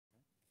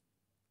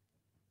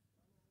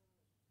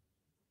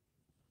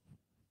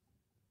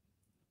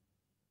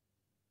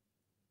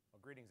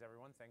Greetings,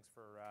 everyone. Thanks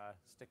for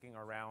sticking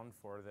around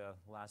for the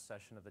last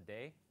session of the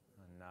day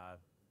on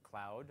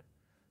cloud.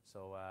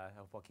 So I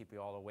hope I'll keep you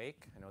all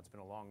awake. I know it's been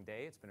a long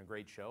day. It's been a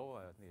great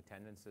show. The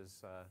attendance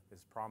is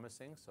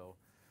promising. So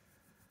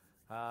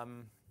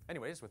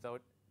anyways,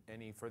 without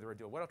any further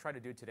ado, what I'll try to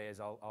do today is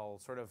I'll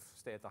sort of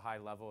stay at the high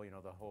level, you know,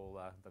 the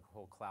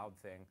whole cloud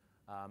thing.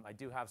 I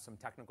do have some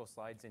technical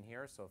slides in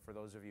here, so for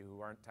those of you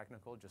who aren't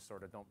technical, just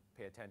sort of don't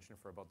pay attention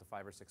for about the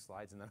 5 or 6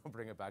 slides, and then I'll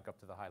bring it back up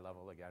to the high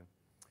level again.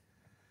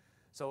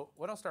 So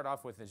what I'll start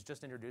off with is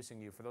just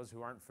introducing you, for those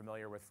who aren't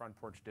familiar with Front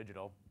Porch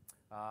Digital,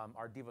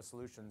 our Diva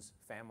Solutions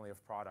family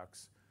of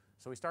products.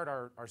 So we start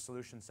our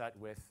solution set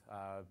with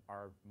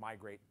our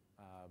Migrate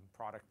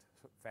product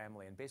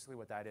family, and basically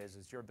what that is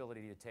your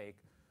ability to take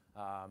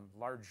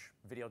large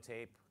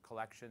videotape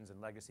collections and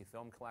legacy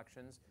film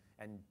collections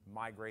and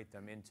migrate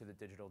them into the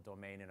digital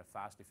domain in a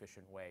fast,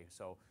 efficient way.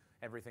 So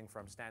everything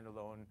from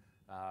standalone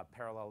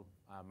parallel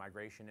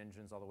migration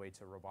engines all the way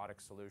to robotic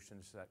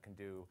solutions that can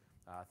do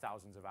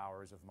thousands of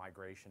hours of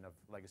migration of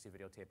legacy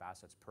videotape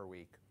assets per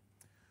week.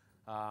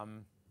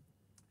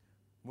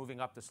 Moving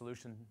up the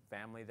solution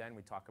family, then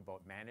we talk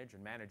about Manage,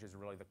 and Manage is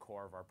really the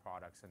core of our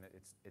products, and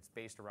it's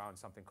based around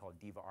something called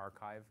Diva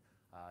Archive,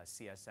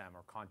 CSM,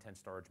 or Content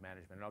Storage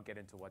Management, and I'll get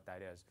into what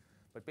that is.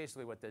 But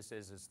basically what this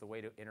is the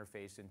way to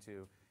interface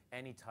into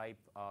any type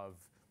of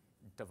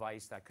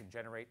device that can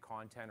generate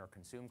content or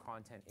consume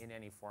content in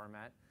any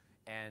format,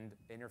 and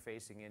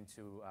interfacing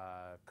into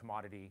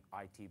commodity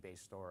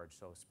IT-based storage,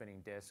 so spinning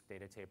disk,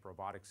 data tape,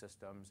 robotic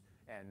systems,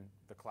 and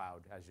the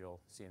cloud, as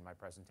you'll see in my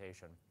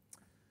presentation.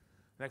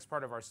 The next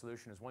part of our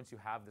solution is once you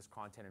have this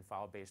content in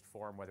file-based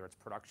form, whether it's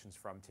productions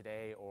from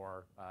today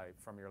or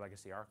from your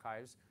legacy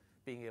archives,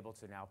 being able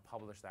to now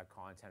publish that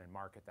content and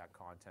market that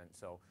content.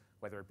 So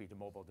whether it be to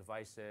mobile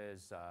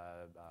devices,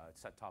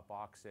 set-top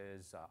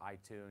boxes,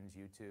 iTunes,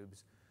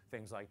 YouTubes,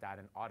 things like that,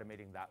 and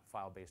automating that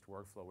file-based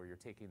workflow where you're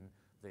taking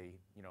the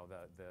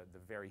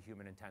very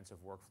human-intensive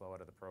workflow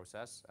out of the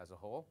process as a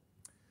whole.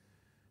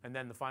 And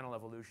then the final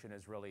evolution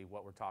is really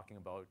what we're talking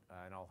about,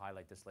 and I'll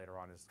highlight this later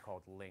on, is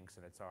called Links,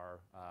 and it's our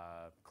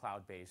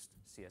cloud-based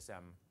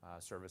CSM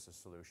services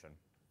solution.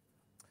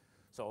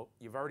 So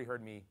you've already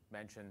heard me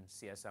mention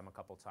CSM a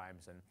couple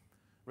times, and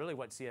really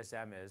what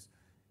CSM is,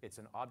 it's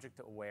an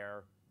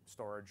object-aware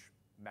storage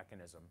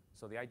mechanism.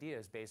 So the idea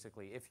is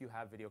basically if you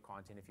have video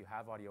content, if you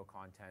have audio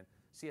content,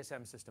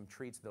 CSM system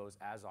treats those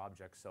as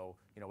objects. So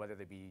whether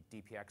they be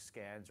DPX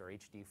scans or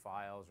HD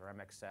files or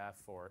MXF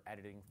or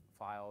editing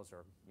files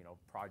or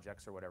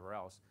projects or whatever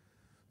else,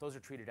 those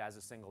are treated as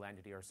a single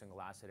entity or a single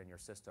asset in your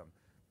system,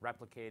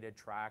 replicated,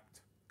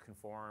 tracked,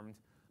 conformed.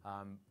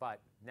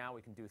 But now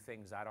we can do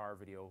things that are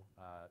video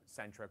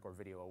centric or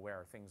video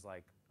aware, things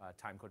like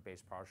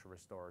timecode-based partial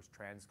restores,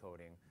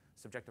 transcoding,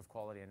 subjective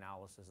quality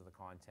analysis of the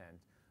content,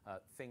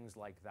 things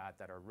like that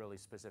that are really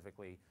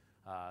specifically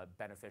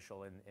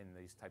beneficial in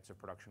these types of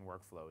production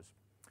workflows.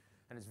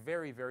 And it's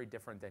very, very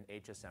different than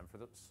HSM.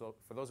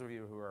 For those of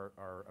you who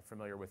are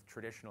familiar with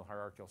traditional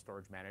hierarchical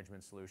storage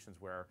management solutions,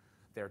 where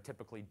they're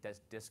typically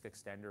disk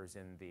extenders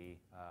in the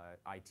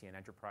IT and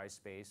enterprise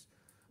space,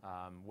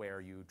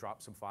 where you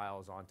drop some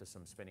files onto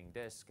some spinning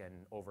disk, and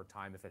over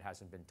time, if it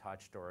hasn't been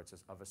touched or it's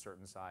of a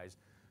certain size,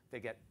 they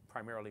get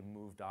primarily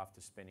moved off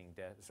to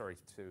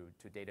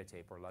to data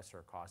tape or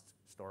lesser cost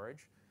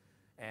storage.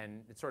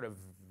 And it sort of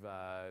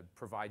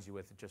provides you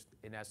with just,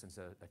 in essence,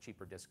 a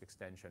cheaper disk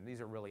extension. These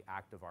are really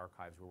active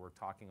archives where we're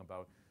talking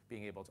about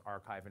being able to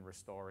archive and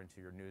restore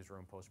into your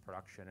newsroom,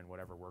 post-production, and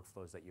whatever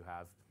workflows that you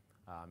have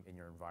in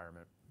your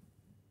environment.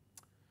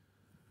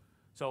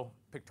 So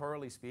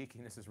pictorially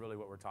speaking, this is really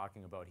what we're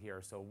talking about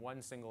here. So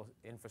one single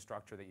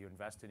infrastructure that you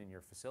invested in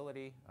your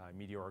facility,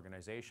 media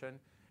organization,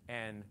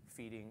 and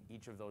feeding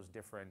each of those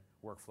different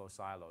workflow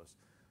silos.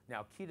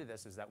 Now, key to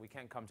this is that we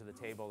can't come to the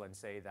table and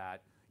say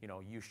that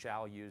you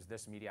shall use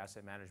this media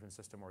asset management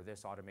system or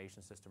this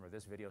automation system or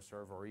this video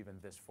server or even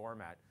this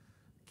format.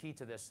 Key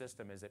to this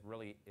system is it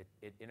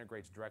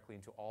integrates directly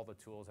into all the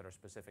tools that are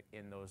specific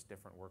in those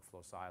different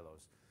workflow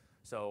silos.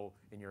 So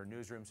in your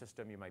newsroom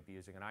system, you might be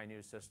using an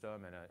iNews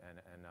system and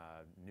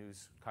a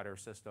news cutter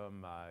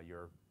system.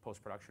 Your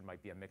post-production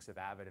might be a mix of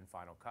Avid and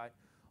Final Cut.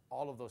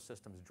 All of those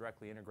systems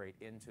directly integrate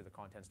into the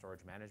content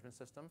storage management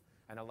system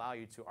and allow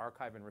you to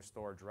archive and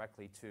restore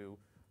directly to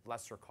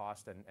lesser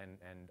cost and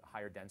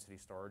higher density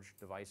storage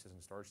devices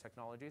and storage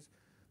technologies.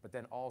 But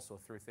then also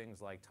through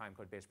things like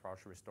timecode-based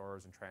partial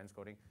restores and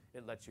transcoding,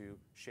 it lets you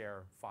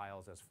share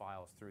files as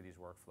files through these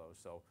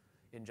workflows. So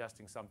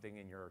ingesting something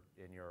in your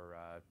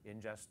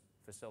ingest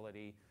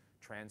facility,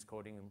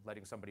 transcoding and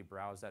letting somebody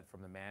browse that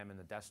from the MAM and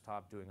the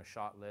desktop, doing a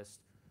shot list,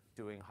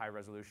 doing high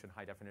resolution,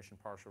 high definition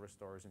partial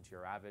restores into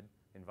your Avid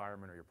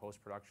environment or your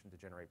post-production to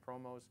generate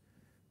promos,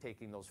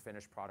 taking those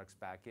finished products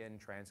back in,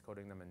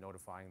 transcoding them and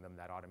notifying them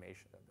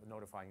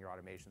notifying your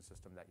automation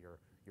system that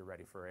you're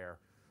ready for air.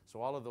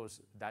 So all of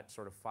that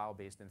sort of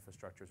file-based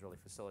infrastructure is really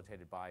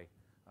facilitated by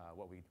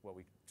what we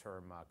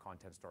term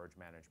content storage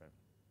management.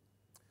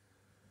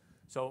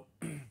 So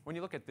when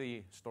you look at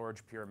the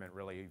storage pyramid,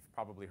 really, you've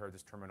probably heard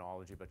this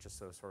terminology, but just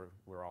so sort of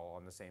we're all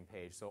on the same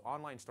page. So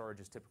online storage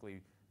is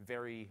typically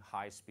very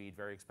high speed,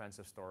 very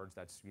expensive storage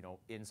that's,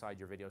 inside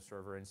your video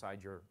server,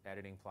 inside your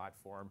editing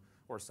platform,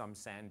 or some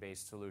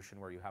SAN-based solution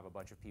where you have a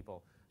bunch of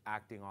people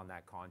acting on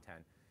that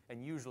content.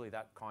 And usually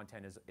that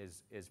content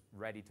is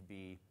ready to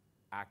be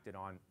acted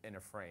on in a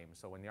frame.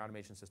 So when the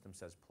automation system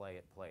says play,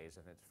 it plays,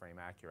 and it's frame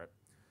accurate.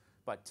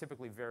 But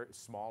typically very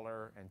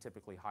smaller and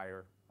typically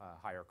higher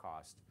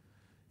cost.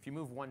 If you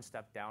move one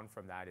step down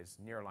from that is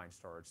nearline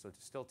storage. So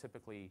it's still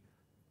typically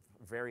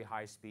very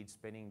high speed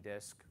spinning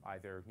disk,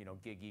 either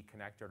gig-E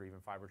connected or even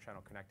fiber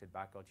channel connected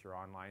back out to your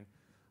online.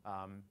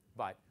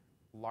 But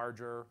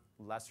larger,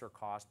 lesser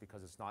cost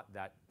because it's not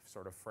that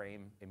sort of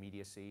frame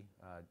immediacy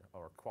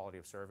or quality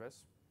of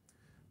service.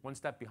 One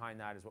step behind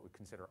that is what we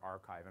consider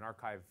archive. And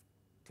archive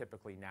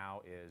typically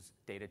now is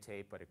data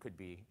tape, but it could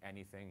be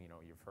anything.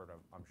 You've heard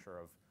of, I'm sure,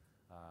 of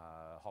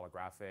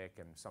holographic,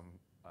 and some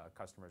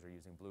customers are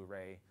using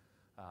Blu-ray.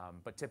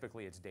 But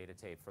typically it's data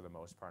tape for the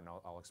most part, and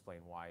I'll explain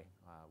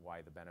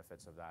why the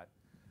benefits of that.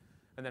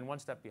 And then one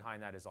step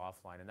behind that is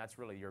offline, and that's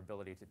really your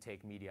ability to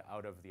take media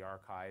out of the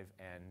archive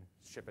and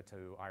ship it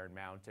to Iron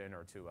Mountain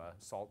or to a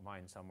salt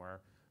mine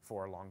somewhere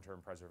for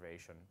long-term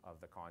preservation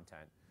of the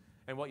content.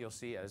 And what you'll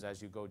see is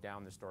as you go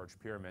down the storage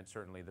pyramid,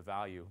 certainly the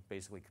value,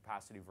 basically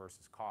capacity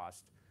versus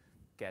cost,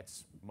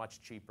 gets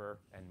much cheaper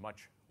and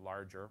much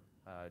larger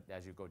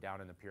as you go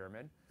down in the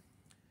pyramid.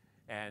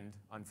 And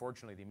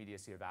unfortunately, the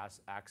immediacy of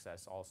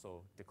access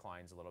also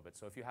declines a little bit.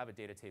 So if you have a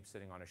data tape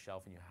sitting on a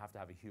shelf and you have to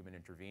have a human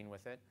intervene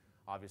with it,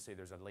 obviously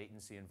there's a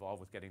latency involved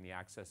with getting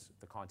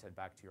the content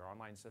back to your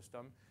online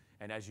system.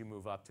 And as you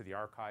move up to the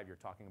archive, you're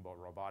talking about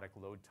robotic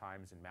load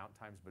times and mount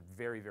times, but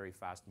very, very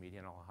fast media,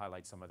 and I'll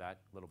highlight some of that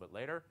a little bit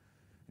later.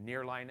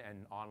 Nearline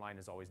and online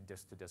is always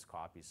disk-to-disk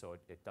copy, so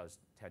it does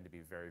tend to be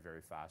very,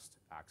 very fast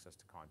access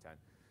to content.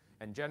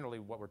 And generally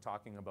what we're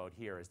talking about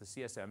here is the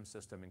CSM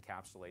system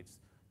encapsulates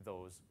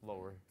those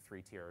lower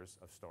 3 tiers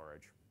of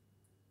storage,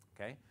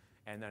 okay?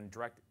 And then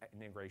direct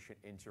integration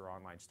into your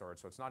online storage.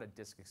 So it's not a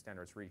disk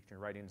extender, it's reaching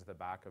right into the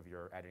back of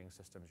your editing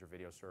systems, your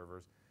video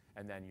servers,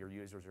 and then your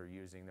users are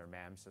using their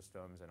MAM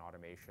systems and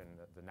automation,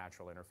 the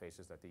natural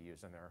interfaces that they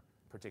use in their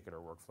particular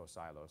workflow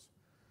silos.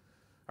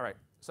 All right,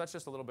 so that's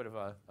just a little bit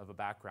of a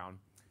background.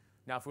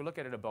 Now, if we look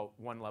at it about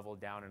one level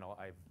down, and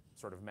I've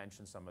sort of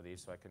mentioned some of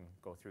these, so I can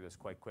go through this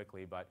quite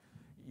quickly, but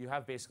you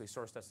have basically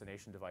source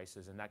destination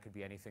devices, and that could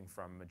be anything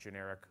from a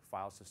generic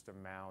file system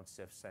mount,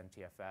 CIFS,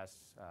 NTFS,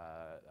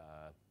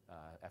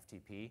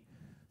 FTP,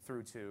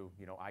 through to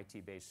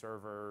IT-based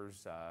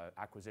servers,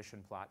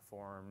 acquisition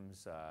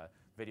platforms,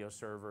 video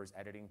servers,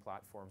 editing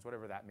platforms,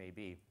 whatever that may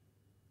be.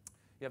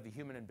 You have the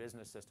human and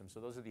business systems, so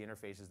those are the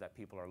interfaces that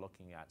people are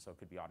looking at. So it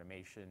could be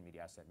automation,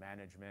 media asset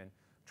management,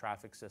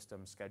 traffic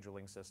systems,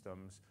 scheduling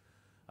systems,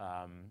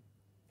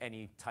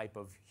 any type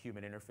of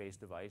human interface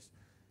device.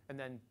 And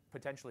then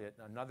potentially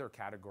another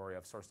category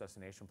of source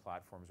destination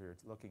platforms where you're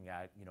looking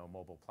at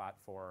mobile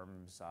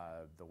platforms,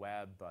 the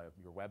web,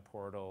 your web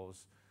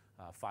portals,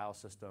 file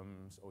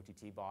systems,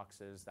 OTT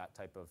boxes, that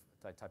type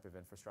of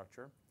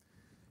infrastructure.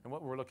 And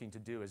what we're looking to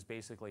do is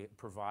basically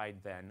provide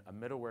then a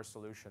middleware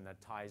solution that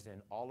ties in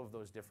all of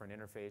those different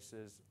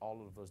interfaces,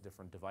 all of those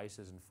different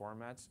devices and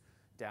formats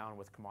down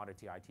with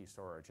commodity IT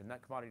storage. And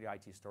that commodity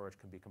IT storage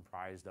can be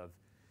comprised of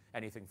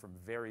anything from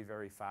very,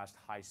 very fast,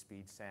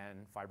 high-speed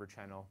SAN, fiber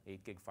channel,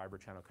 8 gig fiber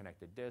channel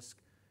connected disk,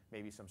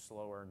 maybe some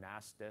slower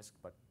NAS disk,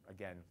 but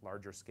again,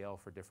 larger scale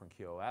for different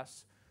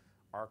QoS,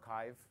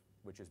 archive,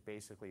 which is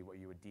basically what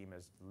you would deem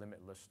as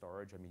limitless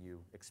storage. I mean, you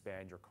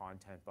expand your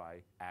content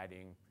by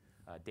adding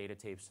data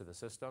tapes to the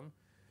system,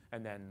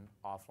 and then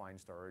offline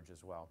storage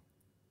as well.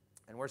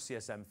 And where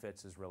CSM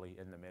fits is really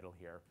in the middle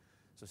here.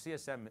 So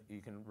CSM,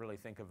 you can really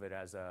think of it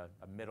as a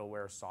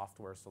middleware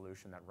software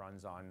solution that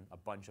runs on a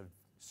bunch of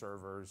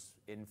servers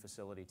in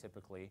facility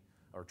typically,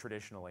 or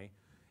traditionally,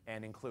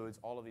 and includes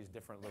all of these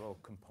different little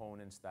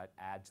components that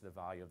add to the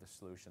value of the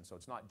solution. So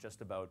it's not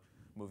just about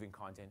moving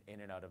content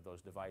in and out of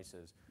those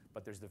devices,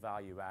 but there's the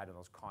value add in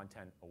those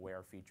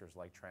content-aware features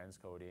like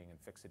transcoding and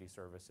fixity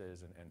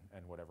services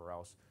and whatever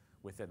else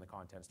within the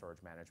content storage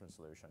management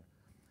solution.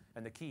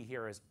 And the key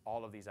here is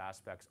all of these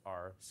aspects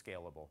are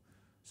scalable.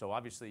 So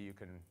obviously you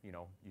can,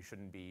 you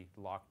shouldn't be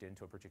locked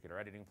into a particular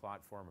editing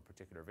platform, a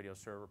particular video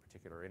server,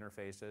 particular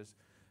interfaces,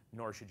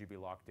 nor should you be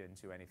locked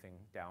into anything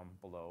down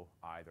below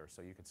either.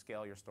 So you can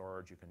scale your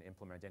storage, you can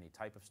implement any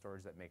type of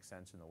storage that makes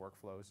sense in the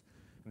workflows.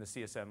 And the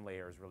CSM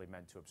layer is really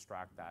meant to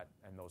abstract that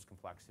and those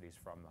complexities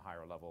from the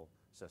higher level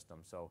system.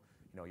 So,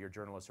 your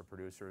journalists or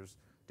producers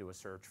do a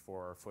search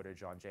for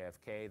footage on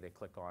JFK, they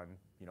click on,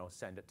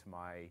 send it to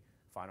my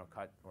Final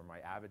Cut or my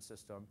Avid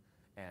system,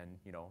 and,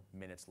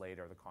 minutes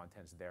later the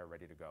content's there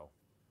ready to go.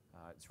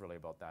 It's really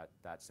about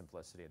that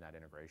simplicity and that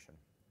integration.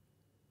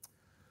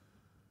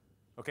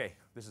 Okay,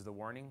 this is the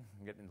warning.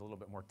 I'm getting a little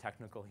bit more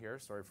technical here.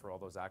 Sorry for all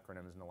those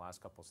acronyms in the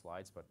last couple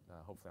slides, but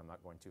hopefully I'm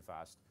not going too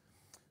fast.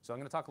 So I'm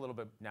going to talk a little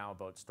bit now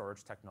about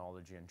storage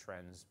technology and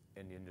trends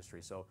in the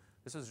industry. So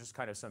This is just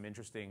kind of some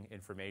interesting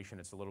information.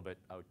 It's a little bit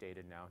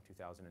outdated now.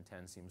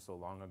 2010 seems so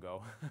long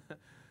ago.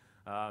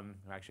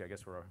 Actually, I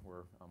guess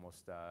we're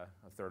almost a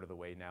third of the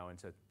way now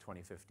into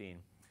 2015.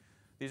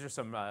 These are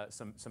some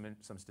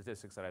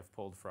statistics that I've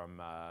pulled from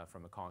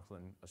the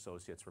Conklin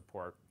Associates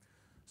report.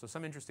 So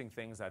some interesting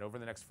things that over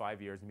the next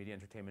 5 years, the media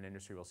entertainment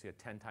industry will see a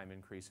 10-time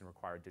increase in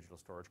required digital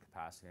storage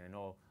capacity. And I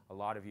know a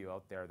lot of you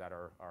out there that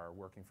are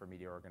working for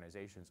media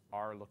organizations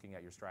are looking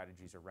at your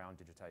strategies around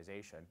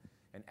digitization.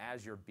 And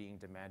as you're being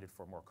demanded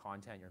for more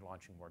content, you're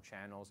launching more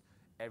channels,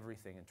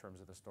 everything in terms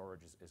of the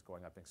storage is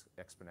going up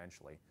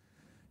exponentially.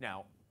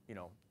 Now, you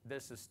know,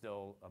 this is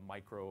still a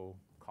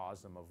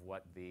microcosm of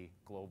what the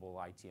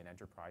global IT and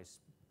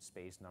enterprise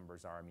space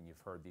numbers are. I mean,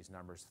 you've heard these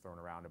numbers thrown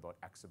around about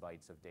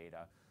exabytes of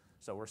data.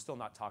 So we're still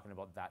not talking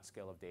about that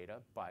scale of data,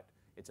 but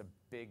it's a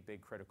big,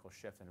 big critical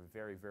shift and a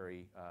very,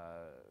 very,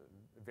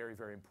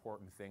 very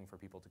important thing for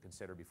people to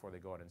consider before they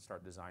go out and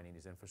start designing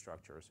these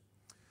infrastructures.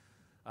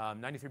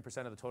 93%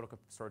 of the total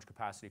storage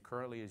capacity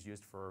currently is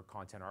used for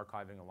content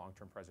archiving and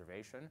long-term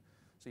preservation.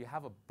 So you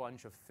have a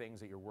bunch of things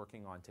that you're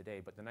working on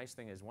today, but the nice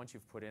thing is once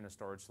you've put in a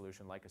storage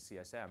solution like a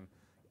CSM,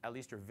 at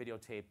least your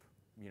videotape,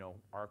 you know,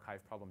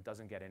 archive problem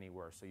doesn't get any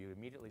worse. So you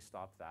immediately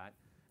stop that,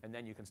 and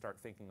then you can start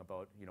thinking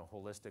about, you know,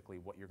 holistically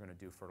what you're going to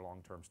do for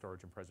long-term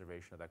storage and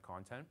preservation of that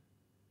content.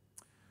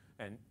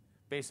 And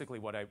basically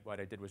what I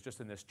did was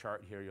just in this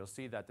chart here, you'll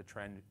see that the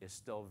trend is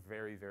still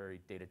very, very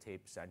data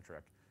tape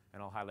centric.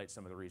 And I'll highlight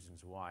some of the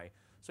reasons why.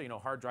 So, you know,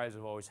 hard drives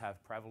have always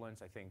had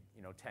prevalence. I think,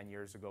 you know, 10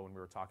 years ago when we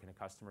were talking to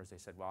customers, they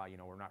said, well, you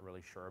know, we're not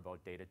really sure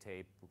about data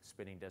tape.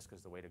 Spinning disk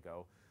is the way to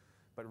go.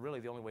 But really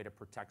the only way to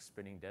protect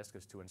spinning disk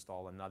is to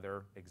install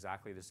another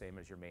exactly the same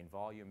as your main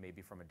volume,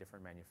 maybe from a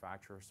different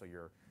manufacturer. So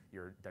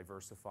you're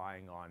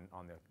diversifying on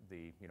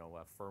the you know,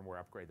 firmware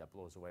upgrade that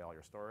blows away all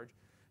your storage.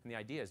 And the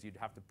idea is you'd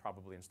have to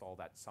probably install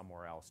that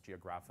somewhere else,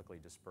 geographically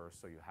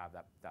dispersed, so you have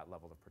that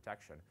level of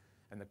protection.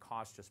 And the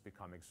costs just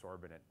become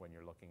exorbitant when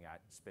you're looking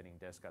at spinning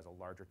disk as a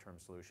larger term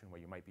solution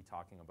where you might be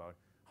talking about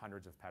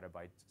hundreds of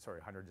terabytes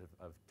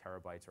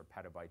or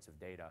petabytes of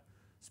data.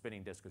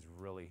 Spinning disk is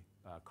really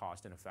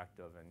cost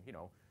ineffective, and you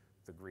know,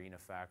 the green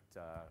effect,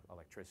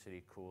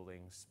 electricity,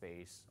 cooling,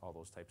 space, all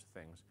those types of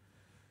things.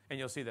 And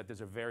you'll see that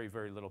there's a very,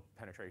 very little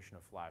penetration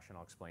of flash, and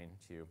I'll explain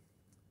to you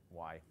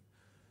why.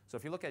 So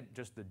if you look at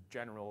just the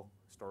general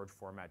storage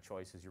format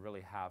choices you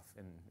really have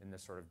in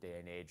this sort of day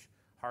and age,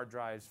 hard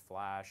drives,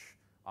 flash,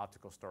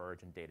 optical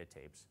storage, and data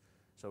tapes.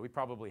 So we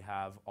probably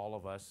have, all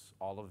of us,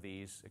 all of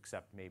these,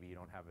 except maybe you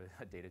don't have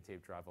a data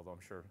tape drive, although I'm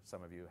sure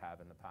some of you have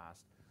in the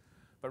past.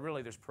 But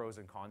really there's pros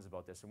and cons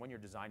about this. And when you're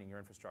designing your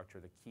infrastructure,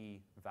 the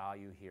key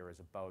value here is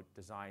about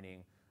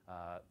designing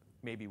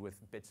maybe with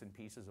bits and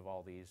pieces of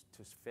all these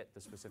to fit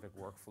the specific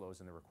workflows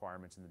and the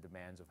requirements and the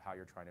demands of how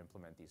you're trying to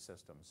implement these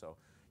systems. So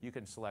you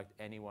can select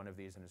any one of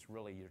these, and it's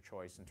really your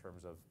choice in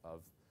terms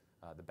of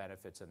the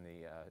benefits and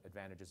the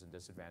advantages and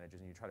disadvantages,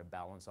 and you try to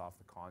balance off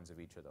the cons of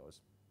each of those.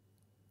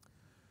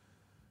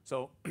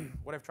 So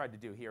what I've tried to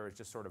do here is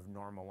just sort of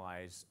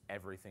normalize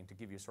everything to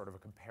give you sort of a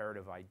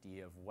comparative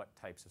idea of what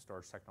types of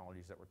storage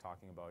technologies that we're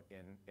talking about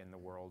in the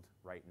world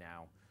right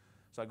now.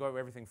 So I go over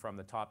everything from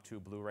the top two,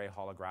 Blu-ray,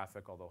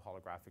 holographic, although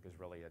holographic is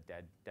really a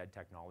dead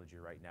technology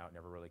right now. It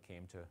never really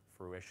came to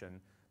fruition,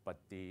 but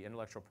the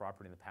intellectual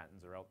property and the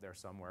patents are out there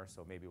somewhere,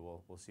 so maybe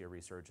we'll see a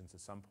resurgence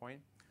at some point.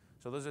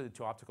 So those are the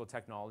two optical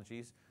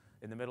technologies.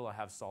 In the middle I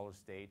have solid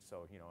state,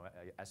 so you know,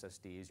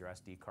 SSDs, your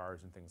SD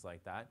cards and things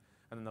like that.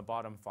 And then the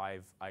bottom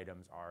 5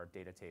 items are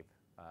data tape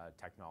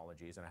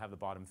technologies. And I have the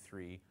bottom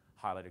 3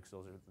 highlighted because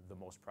those are the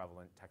most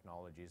prevalent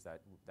technologies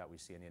that we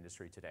see in the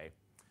industry today.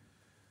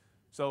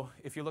 So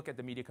if you look at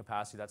the media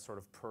capacity, that's sort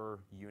of per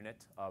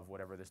unit of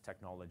whatever this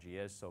technology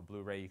is. So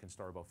Blu-ray, you can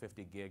store about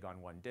 50 gig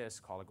on one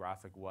disk.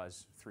 Holographic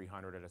was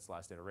 300 at its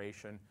last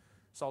iteration.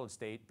 Solid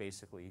state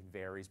basically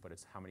varies, but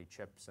it's how many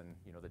chips and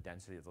you know the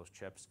density of those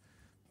chips.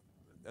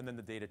 And then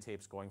the data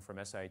tapes going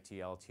from SIT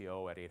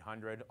LTO at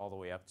 800 all the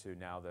way up to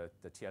now the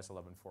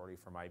TS1140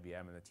 from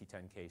IBM and the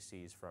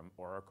T10KCs from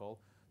Oracle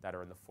that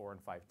are in the 4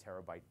 and 5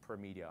 terabyte per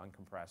media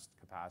uncompressed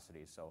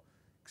capacity. So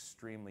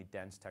extremely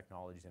dense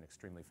technologies and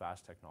extremely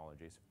fast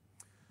technologies.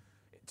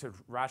 To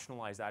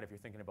rationalize that, if you're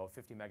thinking about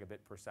 50 megabit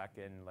per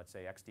second, let's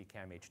say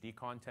XDCAM HD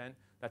content,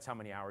 that's how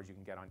many hours you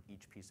can get on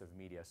each piece of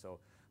media. So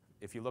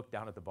if you look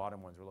down at the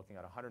bottom ones, we're looking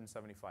at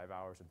 175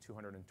 hours and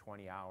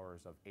 220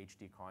 hours of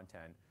HD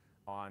content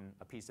on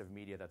a piece of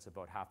media that's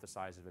about half the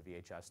size of a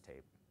VHS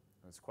tape.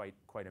 And it's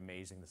quite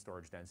amazing the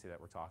storage density that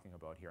we're talking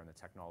about here and the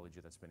technology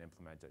that's been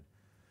implemented.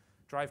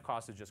 Drive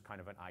cost is just kind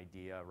of an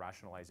idea,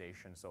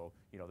 rationalization. So,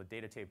 you know, the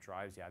data tape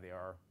drives, yeah, they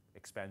are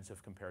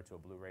expensive compared to a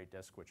Blu-ray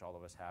disc, which all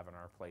of us have in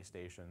our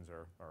PlayStations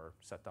or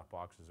set-top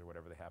boxes or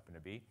whatever they happen to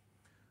be.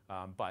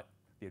 But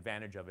the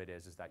advantage of it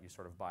is that you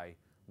sort of buy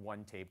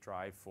one tape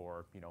drive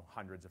for, you know,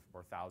 hundreds of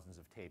or thousands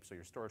of tapes. So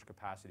your storage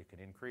capacity can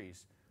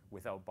increase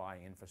without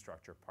buying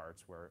infrastructure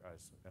parts,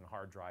 whereas in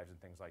hard drives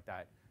and things like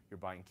that, you're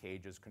buying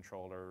cages,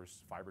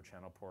 controllers, fiber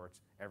channel ports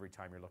every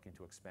time you're looking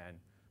to expand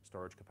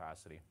storage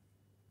capacity.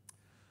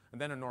 And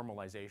then a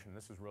normalization.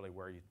 This is really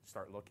where you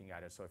start looking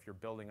at it. So if you're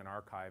building an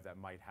archive that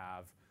might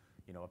have,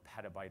 you know, a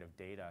petabyte of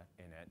data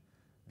in it,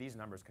 these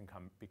numbers can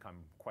become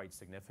quite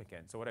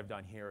significant. So what I've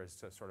done here is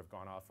to sort of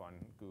gone off on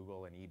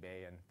Google and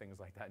eBay and things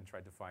like that and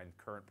tried to find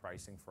current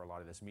pricing for a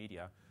lot of this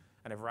media.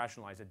 And I've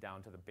rationalized it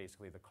down to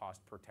basically the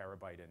cost per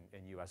terabyte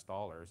in US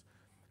dollars.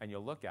 And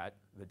you'll look at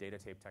the data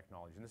tape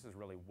technology. And this is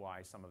really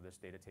why some of this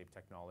data tape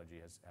technology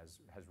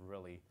has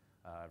really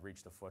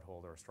reached a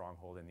foothold or a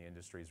stronghold in the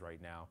industries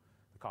right now.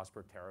 The cost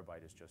per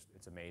terabyte is just,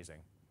 it's amazing.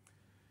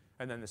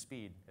 And then the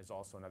speed is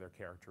also another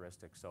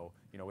characteristic. So,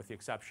 you know, with the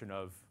exception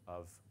of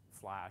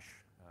flash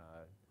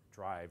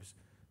drives,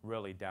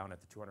 really down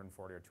at the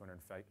 240 or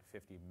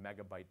 250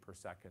 megabyte per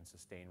second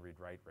sustained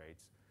read-write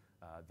rates,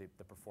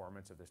 the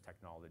performance of this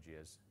technology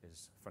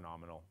is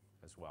phenomenal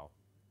as well.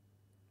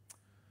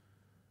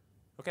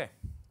 Okay,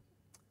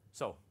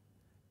 so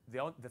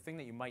the thing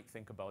that you might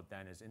think about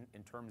then is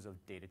in terms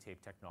of data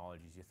tape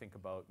technologies, you think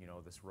about, you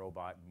know, this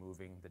robot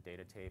moving the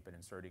data tape and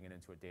inserting it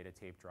into a data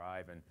tape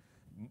drive, and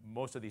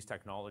most of these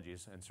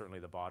technologies, and certainly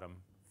the bottom,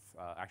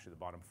 actually the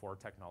bottom 4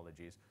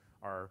 technologies,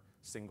 are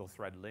single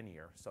thread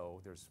linear.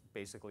 So there's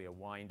basically a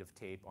wind of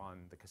tape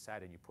on the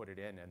cassette and you put it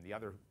in, and the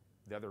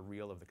other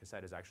reel of the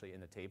cassette is actually in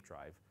the tape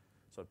drive.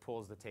 So it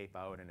pulls the tape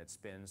out and it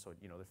spins, so,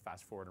 you know, the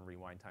fast forward and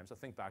rewind time. So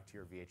think back to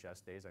your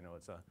VHS days. I know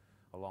it's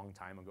a long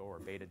time ago, or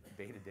beta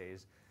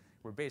days,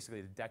 where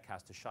basically the deck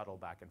has to shuttle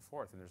back and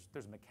forth, and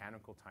there's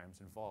mechanical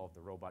times involved,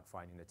 the robot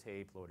finding the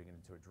tape, loading it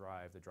into a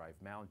drive, the drive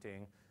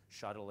mounting,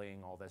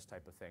 shuttling, all this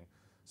type of thing.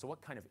 So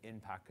what kind of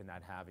impact can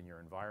that have in your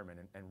environment,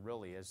 and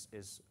really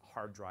is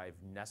hard drive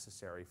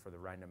necessary for the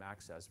random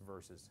access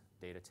versus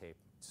data tape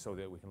so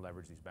that we can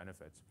leverage these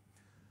benefits?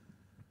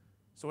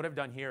 So what I've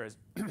done here is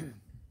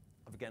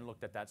I've again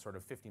looked at that sort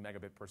of 50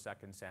 megabit per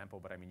second sample,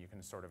 but I mean, you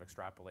can sort of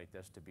extrapolate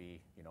this to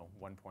be, you know,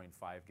 1.5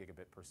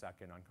 gigabit per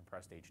second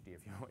uncompressed HD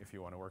if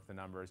you want to work the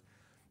numbers.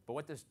 But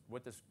what this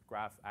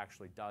graph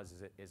actually does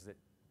is it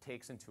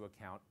takes into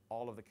account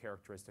all of the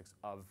characteristics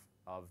of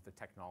the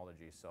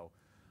technology. So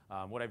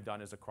what I've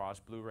done is across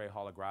Blu-ray,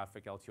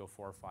 holographic,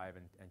 LTO-4.5,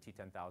 and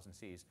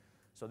T10,000Cs.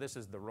 So this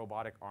is the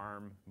robotic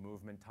arm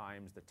movement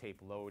times, the tape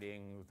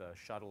loading, the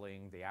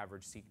shuttling, the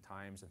average seek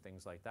times, and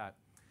things like that,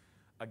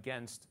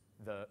 against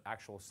the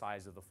actual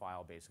size of the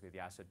file, basically the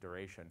asset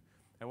duration.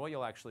 And what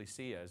you'll actually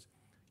see is,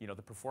 you know,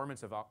 the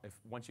performance of,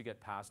 once you get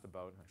past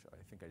about, actually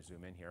I think I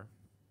zoom in here,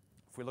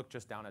 if we look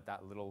just down at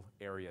that little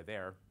area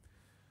there,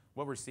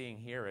 what we're seeing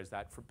here is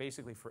that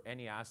basically for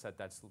any asset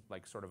that's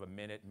like sort of a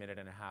minute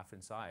and a half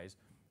in size,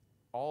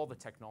 all the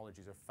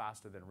technologies are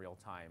faster than real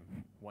time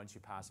once you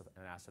pass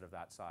an asset of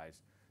that size.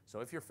 So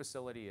if your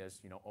facility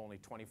is, you know, only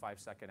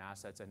 25-second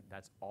assets and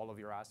that's all of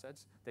your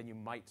assets, then you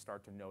might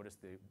start to notice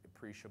the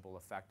appreciable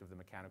effect of the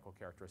mechanical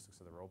characteristics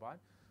of the robot.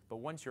 But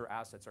once your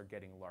assets are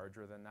getting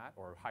larger than that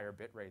or higher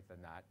bit rate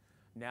than that,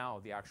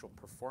 now the actual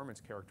performance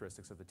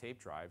characteristics of the tape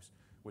drives,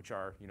 which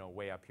are, you know,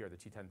 way up here, the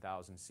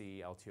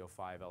T10,000C,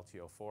 LTO-5,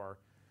 LTO-4,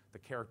 the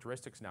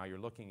characteristics now you're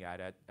looking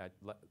at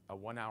a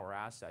 1 hour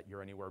asset,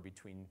 you're anywhere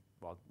between,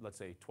 well, let's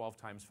say 12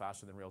 times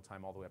faster than real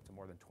time all the way up to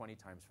more than 20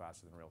 times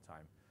faster than real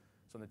time.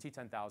 So in the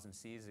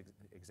T10,000C's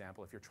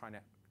example, if you're trying to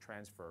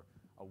transfer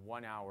a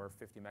 1 hour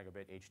 50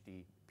 megabit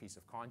HD piece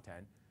of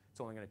content, it's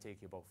only going to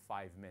take you about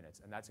 5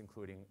 minutes, and that's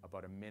including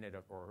about a minute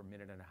or a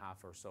minute and a half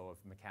or so of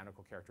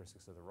mechanical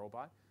characteristics of the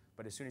robot.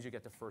 But as soon as you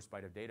get the first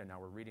byte of data, now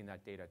we're reading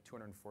that data at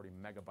 240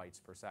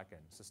 megabytes per second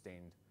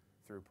sustained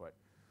throughput.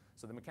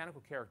 So the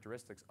mechanical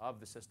characteristics of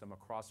the system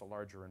across a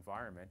larger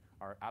environment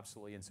are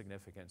absolutely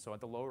insignificant. So at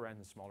the lower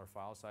end, the smaller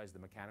file size, the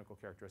mechanical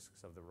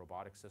characteristics of the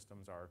robotic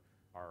systems are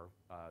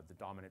the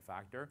dominant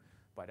factor.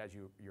 But as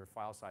your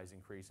file size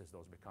increases,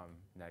 those become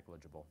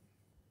negligible.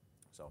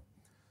 So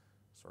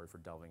sorry for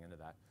delving into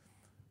that.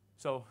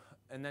 So,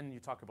 and then you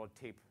talk about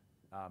tape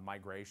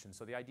migration.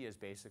 So the idea is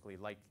basically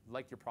like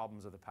your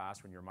problems of the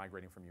past when you're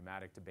migrating from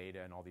pneumatic to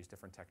beta and all these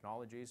different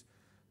technologies.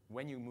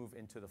 When you move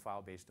into the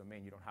file-based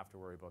domain, you don't have to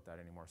worry about that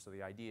anymore. So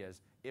the idea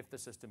is if the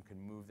system can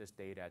move this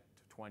data at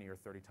 20 or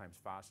 30 times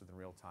faster than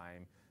real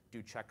time,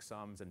 do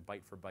checksums and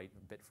byte for byte,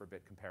 bit for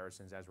bit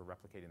comparisons as we're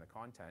replicating the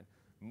content,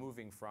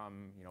 moving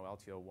from, you know,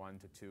 LTO 1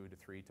 to 2 to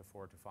 3 to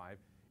 4 to 5,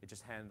 it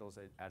just handles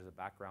it as a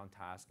background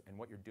task. And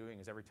what you're doing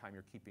is every time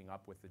you're keeping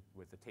up with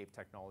the tape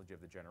technology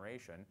of the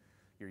generation,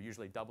 you're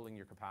usually doubling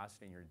your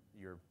capacity and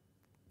you're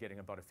getting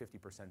about a 50%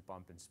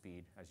 bump in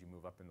speed as you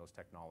move up in those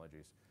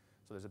technologies.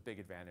 So there's a big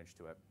advantage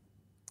to it.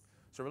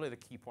 So really the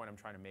key point I'm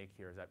trying to make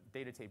here is that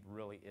data tape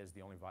really is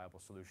the only viable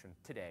solution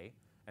today.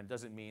 And it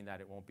doesn't mean that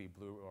it won't be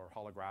blue or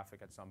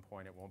holographic at some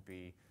point. It won't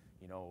be,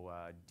 you know,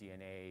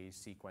 DNA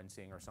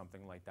sequencing or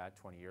something like that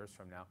 20 years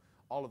from now.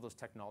 All of those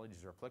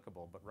technologies are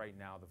applicable, but right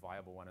now the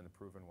viable one and the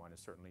proven one is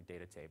certainly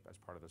data tape as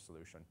part of the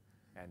solution.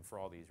 And for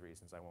all these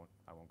reasons, I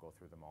won't go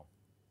through them all.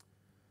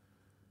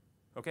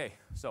 Okay,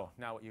 so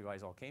now what you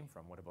guys all came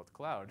from, what about the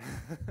cloud?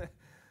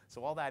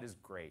 So all that is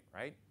great,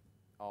 right?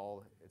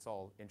 It's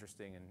all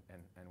interesting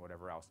and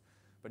whatever else.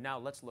 But now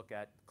let's look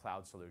at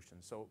cloud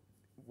solutions. So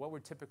what we're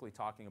typically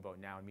talking about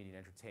now in media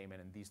and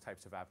entertainment and these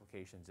types of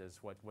applications is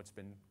what's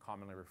been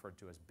commonly referred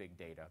to as big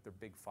data. They're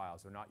big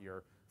files. They're not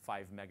your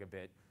 5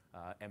 megabit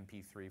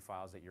MP3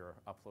 files that you're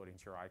uploading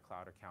to your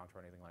iCloud account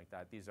or anything like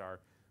that. These are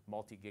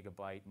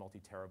multi-gigabyte,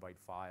 multi-terabyte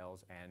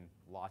files and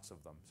lots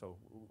of them. So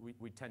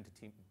we tend to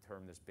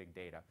term this big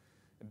data.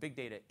 And big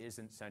data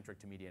isn't centric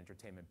to media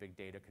entertainment. Big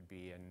data could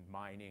be in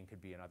mining,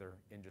 could be in other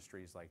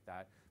industries like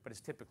that. But it's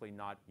typically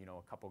not, you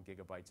know, a couple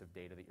gigabytes of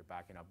data that you're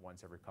backing up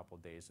once every couple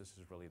of days. This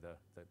is really the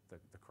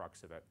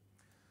crux of it.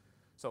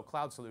 So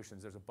cloud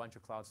solutions, there's a bunch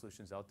of cloud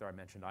solutions out there. I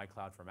mentioned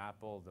iCloud from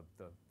Apple.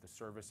 The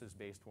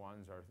services-based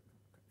ones are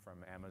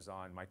from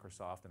Amazon,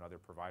 Microsoft, and other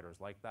providers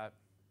like that.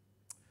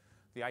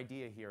 The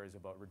idea here is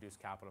about reduced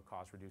capital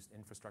costs, reduced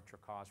infrastructure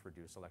costs,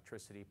 reduced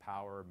electricity,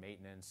 power,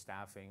 maintenance,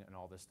 staffing, and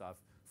all this stuff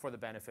for the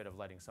benefit of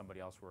letting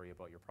somebody else worry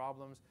about your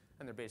problems.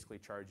 And they're basically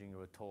charging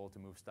you a toll to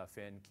move stuff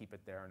in, keep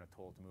it there, and a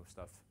toll to move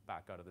stuff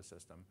back out of the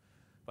system.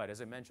 But as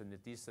I mentioned,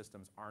 that these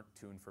systems aren't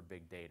tuned for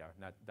big data,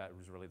 and that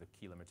was really the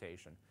key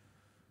limitation.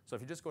 So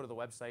if you just go to the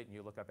website and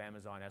you look up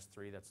Amazon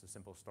S3, that's the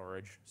simple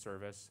storage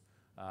service.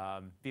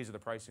 These are the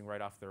pricing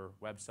right off their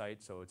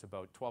website. So it's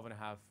about 12.5,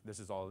 this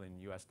is all in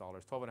US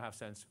dollars, 12.5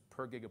 cents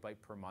per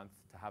gigabyte per month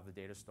to have the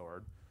data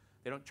stored.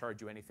 They don't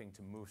charge you anything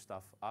to move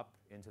stuff up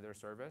into their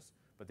service,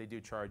 but they do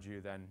charge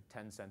you then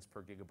 10 cents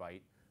per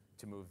gigabyte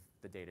to move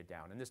the data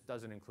down. And this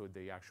doesn't include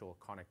the actual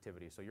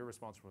connectivity. So you're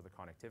responsible for the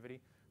connectivity.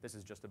 This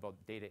is just about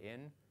data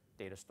in,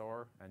 data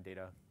store, and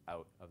data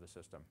out of the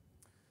system.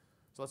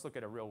 So let's look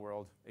at a real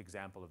world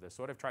example of this.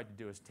 So what I've tried to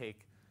do is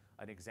take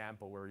an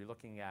example where you're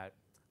looking at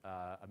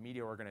a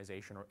media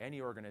organization or any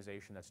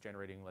organization that's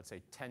generating, let's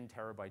say, 10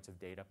 terabytes of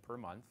data per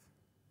month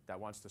that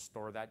wants to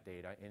store that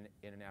data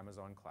in an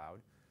Amazon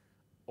cloud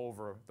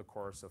over the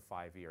course of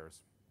 5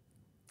 years.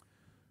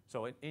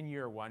 So in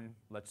year one,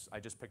 I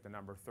just picked a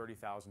number,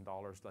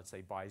 $30,000, let's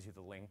say, buys you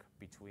the link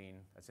between,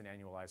 that's an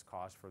annualized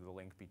cost for the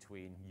link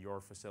between your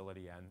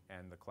facility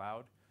and the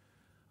cloud.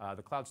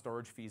 The cloud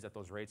storage fees at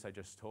those rates I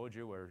just told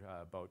you were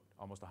about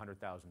almost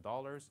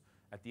 $100,000.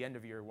 At the end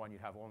of year one, you'd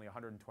have only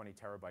 120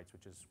 terabytes,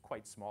 which is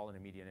quite small in a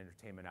media and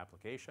entertainment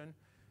application.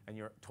 And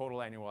your total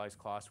annualized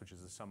cost, which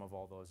is the sum of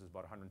all those, is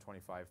about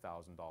 $125,000.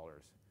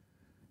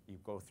 You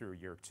go through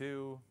year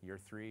 2, year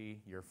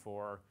 3, year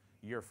 4,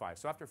 year 5.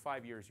 So after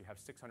 5 years, you have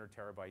 600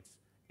 terabytes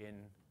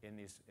in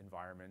these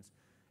environments.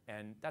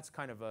 And that's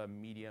kind of a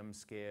medium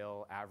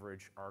scale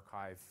average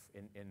archive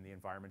in the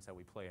environments that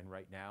we play in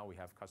right now. We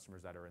have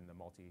customers that are in the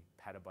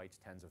multi-petabytes,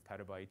 tens of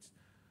petabytes.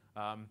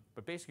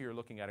 But basically, you're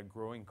looking at a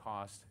growing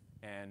cost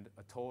and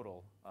a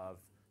total of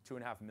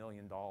 $2.5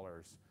 million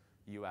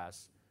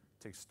US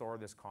to store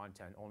this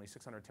content, only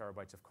 600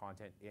 terabytes of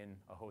content in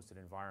a hosted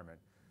environment.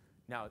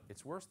 Now,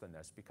 it's worse than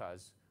this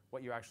because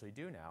what you actually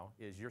do now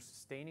is you're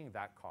sustaining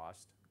that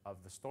cost of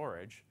the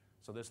storage.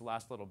 So this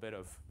last little bit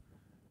of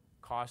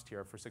cost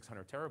here for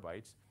 600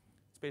 terabytes,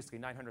 it's basically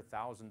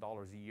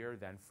 $900,000 a year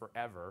then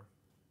forever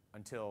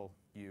until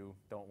you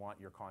don't want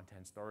your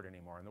content stored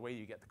anymore. And the way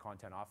you get the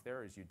content off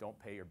there is you don't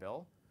pay your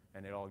bill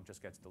and it all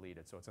just gets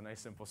deleted. So it's a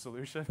nice simple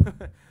solution.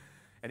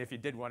 And if you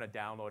did want to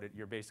download it,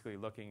 you're basically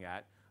looking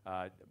at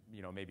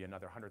maybe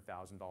another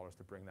 $100,000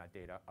 to bring that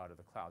data out of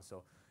the cloud.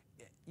 So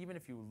even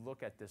if you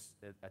look at this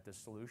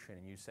solution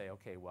and you say,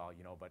 okay, well,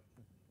 but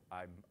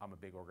I'm a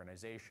big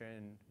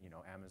organization,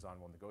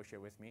 Amazon will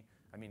negotiate with me.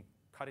 I mean,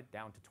 cut it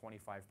down to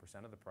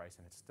 25% of the price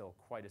and it's still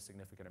quite a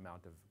significant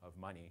amount of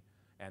money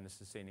and the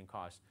sustaining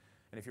cost.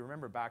 And if you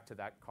remember back to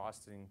that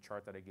costing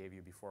chart that I gave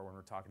you before when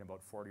we're talking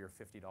about $40 or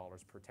 $50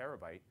 per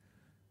terabyte,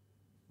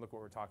 look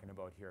what we're talking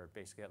about here.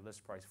 Basically at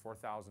list price,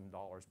 $4,000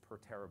 per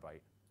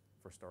terabyte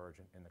for storage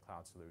in the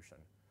cloud solution.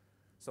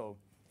 So,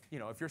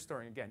 if you're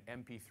storing, again,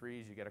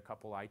 MP3s, you get a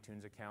couple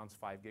iTunes accounts,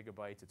 5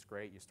 gigabytes, it's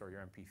great. You store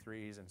your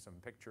MP3s and some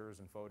pictures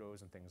and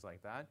photos and things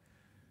like that.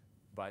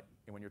 But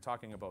when you're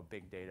talking about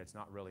big data, it's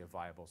not really a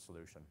viable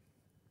solution.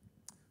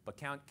 But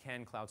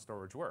can cloud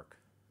storage work?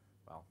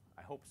 Well,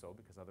 I hope so,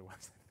 because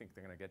otherwise I think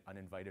they're going to get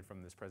uninvited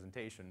from this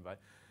presentation. But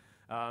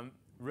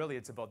really,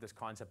 it's about this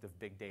concept of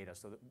big data.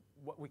 So that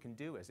what we can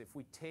do is if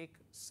we take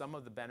some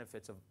of the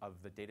benefits of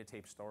the data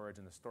tape storage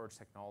and the storage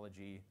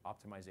technology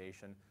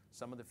optimization,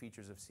 some of the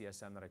features of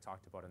CSM that I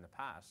talked about in the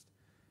past,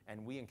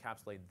 and we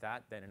encapsulate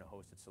that then in a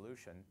hosted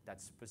solution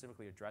that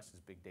specifically addresses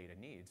big data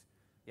needs,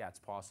 yeah, it's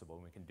possible,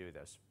 and we can do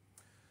this.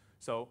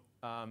 So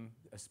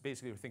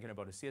basically, we're thinking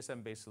about a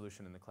CSM-based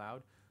solution in the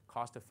cloud,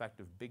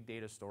 cost-effective big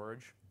data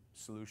storage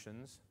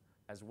solutions,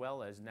 as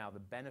well as now the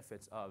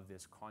benefits of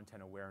this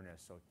content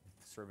awareness, so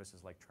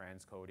services like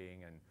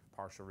transcoding and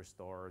partial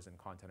restores and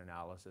content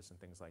analysis and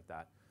things like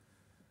that.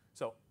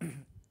 So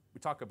we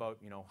talk about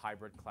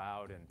hybrid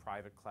cloud and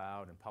private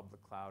cloud and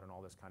public cloud and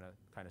all this kind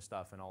of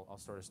stuff, and I'll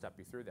sort of step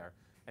you through there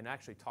and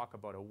actually talk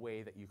about a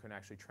way that you can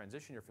actually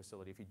transition your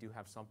facility if you do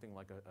have something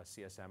like a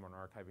CSM or an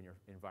archive in your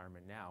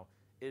environment now.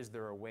 Is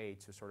there a way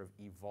to sort of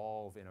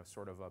evolve in a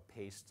sort of a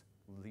paced,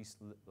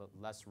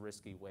 less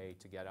risky way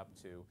to get up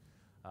to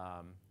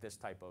this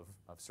type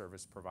of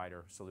service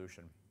provider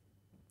solution?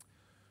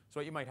 So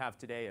what you might have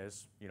today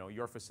is,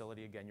 your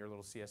facility, again, your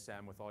little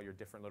CSM with all your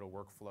different little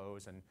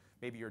workflows, and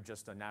maybe you're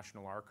just a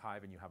national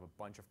archive and you have a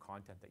bunch of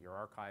content that you're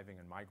archiving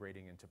and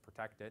migrating in to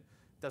protect it.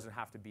 It doesn't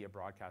have to be a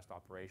broadcast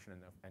operation,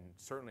 and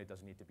certainly it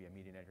doesn't need to be a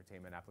media and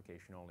entertainment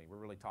application only. We're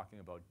really talking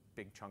about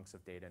big chunks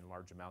of data and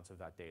large amounts of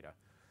that data.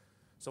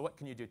 So what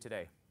can you do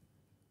today?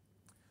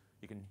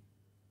 You can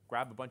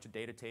grab a bunch of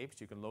data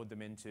tapes, you can load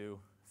them into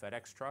a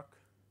FedEx truck,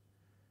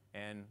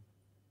 and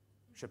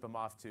ship them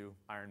off to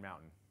Iron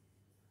Mountain.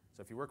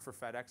 So if you work for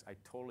FedEx, I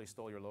totally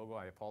stole your logo,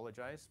 I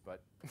apologize,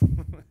 but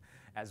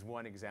as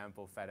one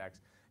example, FedEx.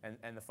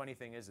 And the funny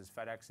thing is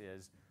FedEx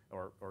is,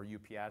 or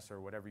UPS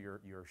or whatever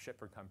your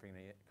shipper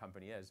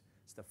company is,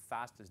 it's the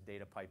fastest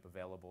data pipe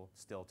available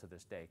still to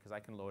this day, because I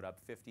can load up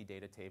 50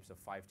 data tapes of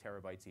 5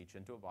 terabytes each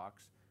into a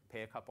box,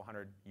 pay a couple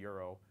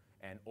 €100,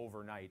 and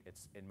overnight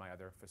it's in my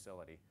other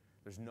facility.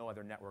 There's no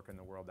other network in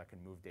the world that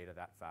can move data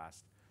that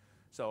fast.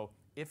 So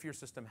if your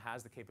system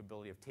has the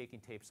capability of taking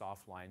tapes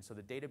offline, so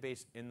the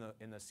database in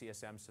the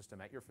CSM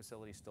system at your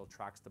facility still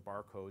tracks the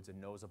barcodes and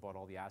knows about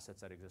all the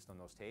assets that exist on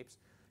those tapes,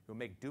 you'll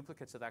make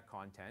duplicates of that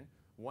content.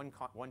 One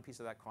piece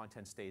of that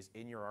content stays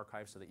in your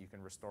archive so that you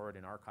can restore it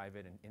and archive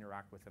it and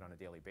interact with it on a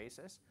daily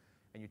basis.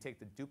 And you take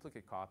the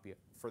duplicate copy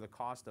for the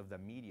cost of the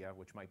media,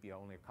 which might be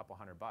only a couple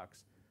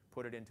 $100,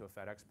 put it into a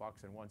FedEx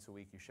box, and once a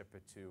week you ship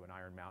it to an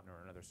Iron Mountain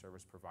or another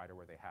service provider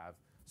where they have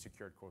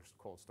secured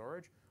cold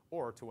storage,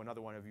 or to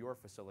another one of your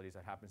facilities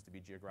that happens to be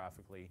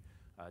geographically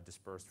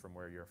dispersed from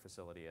where your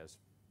facility is.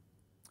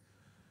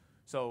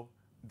 So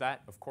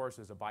that, of course,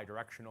 is a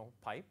bidirectional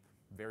pipe,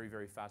 very,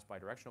 very fast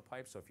bidirectional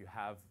pipe. So if you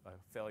have a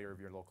failure of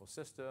your local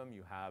system,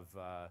 you have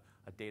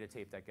a data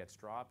tape that gets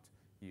dropped,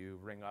 you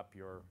ring up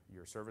your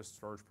service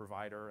storage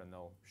provider and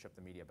they'll ship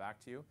the media back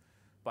to you.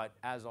 But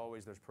as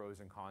always, there's pros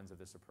and cons of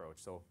this approach.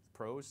 So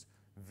pros,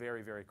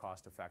 very, very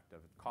cost effective.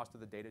 Cost of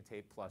the data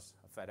tape plus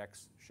a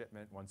FedEx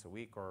shipment once a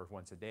week or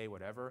once a day,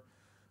 whatever.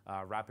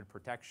 Rapid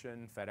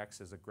protection, FedEx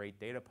is a great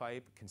data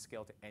pipe, can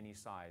scale to any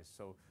size.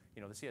 So,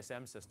 the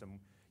CSM system,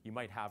 you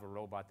might have a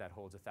robot that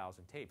holds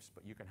 1,000 tapes,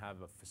 but you can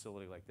have a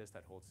facility like this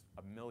that holds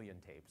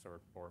 1,000,000 tapes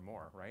or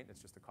more, right?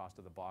 It's just the cost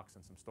of the box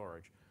and some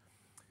storage.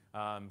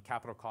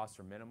 Capital costs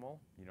are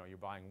minimal. You're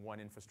buying one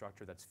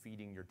infrastructure that's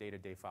feeding your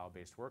day-to-day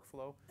file-based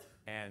workflow,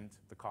 and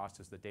the cost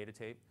is the data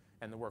tape,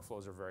 and the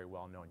workflows are very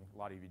well known. A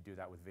lot of you do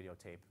that with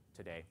videotape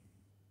today.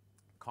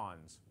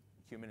 Cons,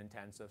 human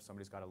intensive.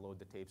 Somebody's got to load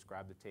the tapes,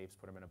 grab the tapes,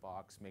 put them in a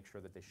box, make sure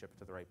that they ship it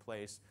to the right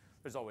place.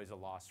 There's always a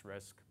loss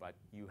risk, but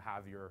you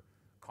have your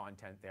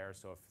content there,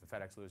 so if the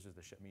FedEx loses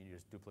the shipment, you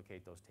just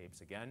duplicate those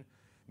tapes again.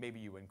 Maybe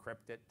you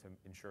encrypt it to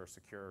ensure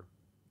secure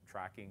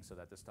tracking so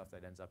that the stuff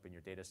that ends up in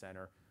your data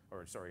center,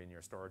 in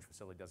your storage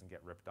facility doesn't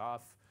get ripped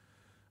off.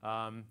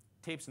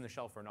 Tapes in the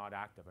shelf are not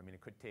active. I mean,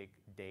 it could take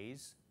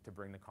days to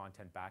bring the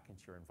content back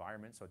into your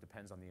environment, so it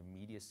depends on the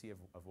immediacy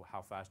of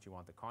how fast you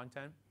want the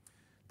content.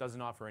 Doesn't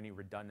offer any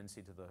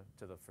redundancy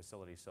to the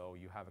facility, so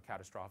you have a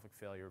catastrophic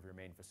failure of your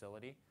main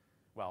facility.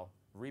 Well,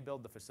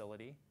 rebuild the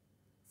facility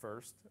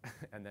first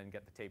and then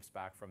get the tapes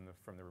back from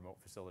the remote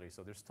facility.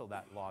 So there's still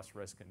that loss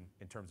risk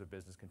in terms of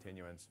business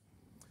continuance.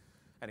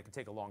 And it can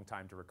take a long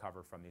time to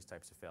recover from these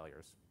types of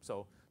failures.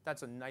 So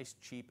that's a nice,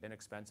 cheap,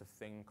 inexpensive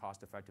thing,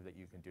 cost-effective, that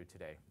you can do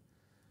today.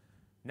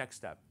 Next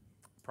step,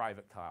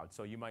 private cloud.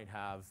 So you might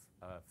have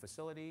a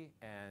facility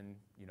and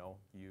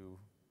you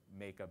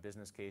make a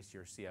business case to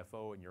your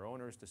CFO and your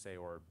owners to say,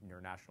 or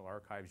your national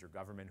archives, your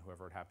government,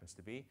 whoever it happens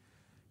to be.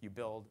 You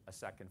build a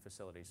second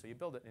facility. So you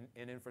build it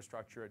in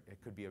infrastructure.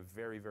 It could be a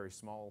very, very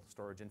small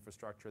storage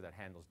infrastructure that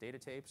handles data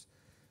tapes.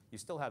 You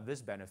still have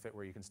this benefit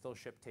where you can still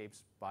ship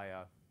tapes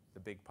via the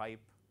big pipe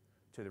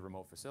to the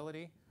remote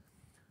facility.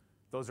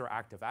 Those are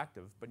active,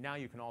 but now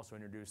you can also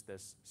introduce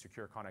this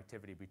secure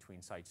connectivity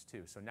between sites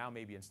too. So now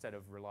maybe instead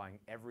of relying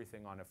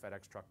everything on a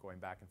FedEx truck going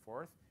back and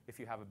forth, if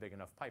you have a big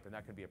enough pipe, and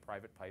that could be a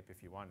private pipe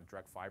if you want a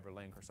direct fiber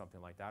link or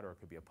something like that, or it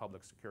could be a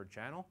public secured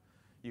channel,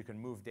 you can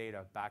move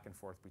data back and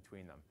forth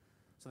between them.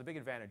 So the big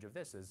advantage of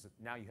this is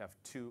now you have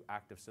 2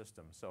 active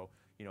systems. So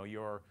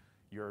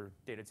your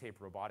data tape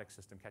robotic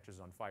system catches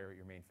on fire at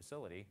your main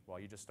facility, while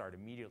you just start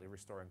immediately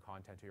restoring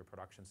content to your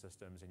production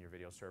systems and your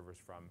video servers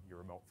from your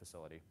remote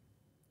facility.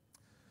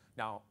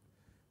 Now,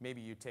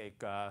 maybe you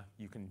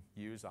can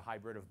use a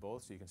hybrid of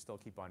both, so you can still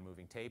keep on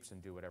moving tapes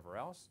and do whatever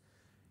else.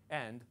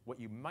 And what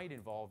you might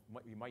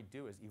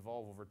do is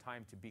evolve over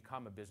time to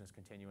become a business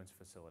continuance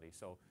facility.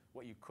 So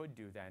what you could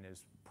do then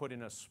is put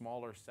in a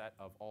smaller set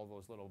of all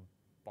those little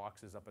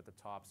boxes up at the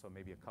top, so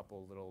maybe a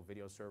couple little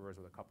video servers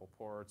with a couple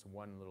ports,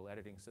 one little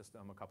editing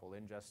system, a couple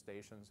ingest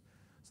stations,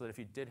 so that if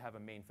you did have a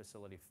main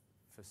facility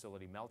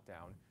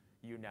meltdown,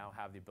 you now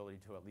have the ability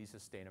to at least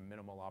sustain a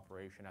minimal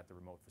operation at the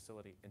remote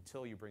facility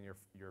until you bring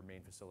your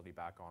main facility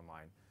back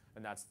online.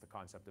 And that's the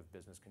concept of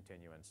business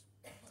continuance.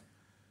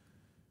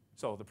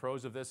 So the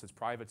pros of this is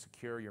private,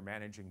 secure, you're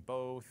managing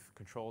both,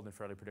 controlled and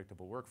fairly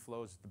predictable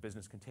workflows. The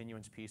business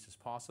continuance piece is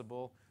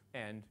possible.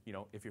 And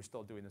if you're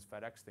still doing this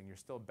FedEx thing, you're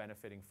still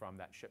benefiting from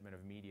that shipment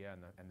of media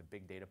and the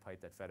big data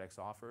pipe that FedEx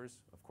offers.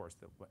 Of course,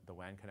 the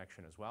WAN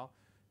connection as well.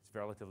 It's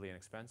relatively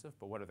inexpensive,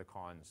 but what are the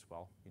cons?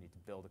 Well, you need to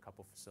build a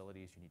couple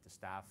facilities, you need to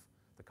staff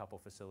the couple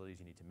facilities,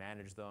 you need to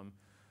manage them.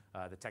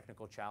 The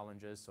technical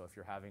challenges, so if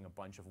you're having a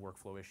bunch of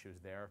workflow issues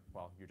there,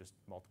 well, you're just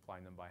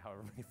multiplying them by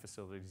however many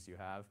facilities you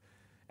have.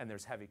 And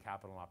there's heavy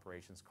capital and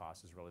operations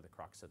costs is really the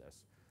crux of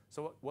this.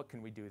 So what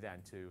can we do then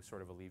to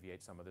sort of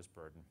alleviate some of this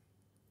burden?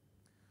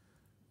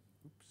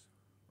 Oops,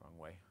 wrong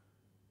way.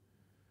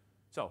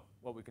 So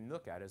what we can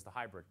look at is the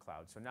hybrid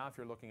cloud. So now if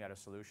you're looking at a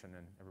solution,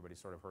 and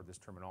everybody's sort of heard this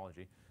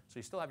terminology, so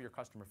you still have your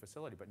customer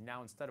facility, but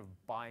now instead of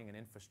buying an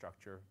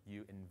infrastructure,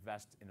 you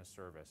invest in a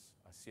service,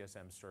 a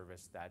CSM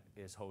service that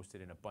is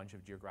hosted in a bunch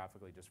of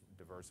geographically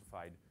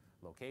diversified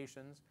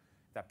locations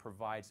that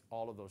provides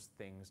all of those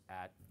things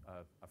at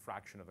a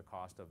fraction of the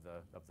cost of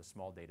the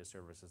small data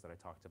services that I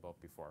talked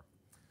about before.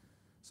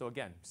 So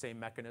again, same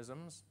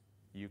mechanisms.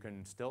 You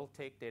can still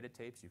take data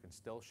tapes. You can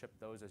still ship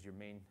those as your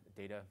main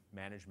data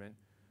management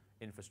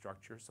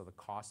infrastructure, so the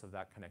cost of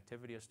that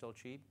connectivity is still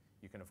cheap.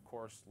 You can, of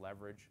course,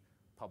 leverage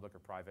public or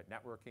private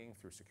networking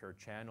through secured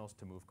channels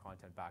to move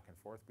content back and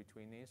forth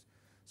between these.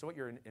 So what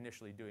you're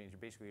initially doing is you're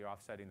basically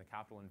offsetting the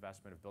capital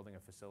investment of building a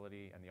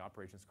facility and the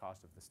operations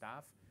cost of the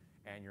staff,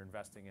 and you're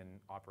investing in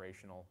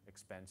operational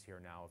expense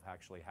here now of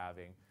actually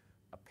having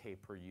a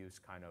pay-per-use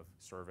kind of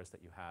service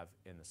that you have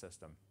in the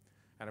system.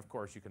 And of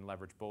course, you can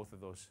leverage both of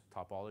those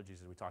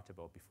topologies as we talked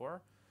about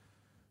before.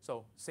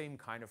 So same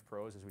kind of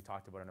pros as we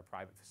talked about in a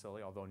private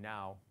facility, although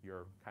now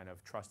you're kind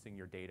of trusting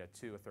your data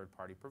to a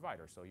third-party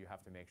provider. So you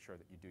have to make sure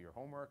that you do your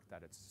homework,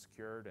 that it's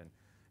secured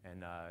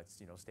and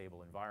it's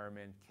stable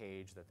environment,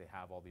 cage, that they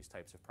have all these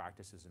types of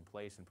practices in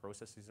place and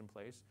processes in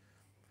place.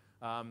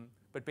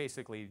 But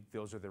basically,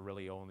 those are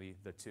really only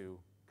the two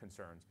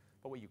concerns.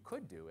 But what you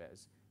could do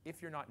is,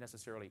 if you're not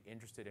necessarily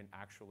interested in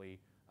actually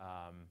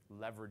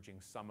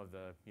leveraging some of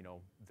the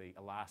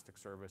elastic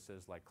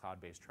services like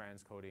cloud-based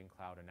transcoding,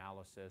 cloud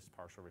analysis,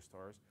 partial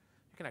restores,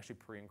 you can actually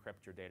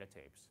pre-encrypt your data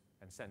tapes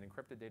and send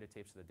encrypted data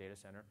tapes to the data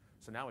center.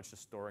 So now it's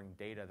just storing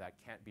data that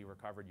can't be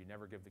recovered. You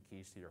never give the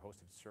keys to your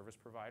hosted service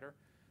provider.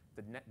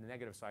 The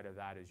negative side of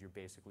that is you're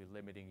basically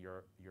limiting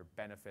your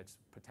benefits,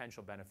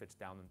 potential benefits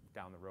down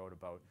the road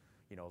about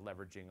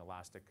leveraging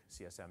elastic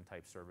CSM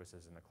type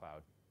services in the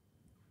cloud.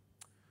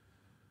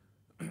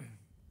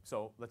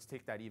 So let's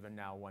take that even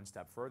now one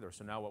step further.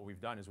 So now what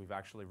we've done is we've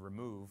actually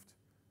removed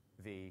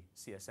the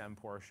CSM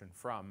portion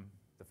from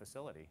the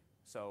facility.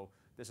 So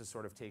this is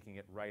sort of taking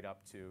it right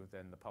up to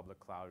then the public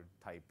cloud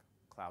type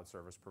cloud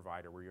service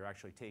provider, where you're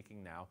actually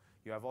taking now,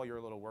 you have all your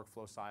little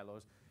workflow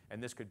silos,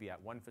 and this could be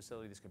at one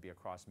facility, this could be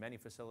across many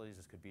facilities,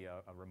 this could be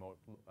a remote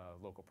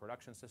local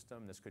production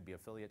system, this could be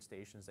affiliate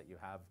stations that you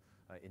have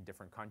in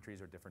different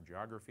countries or different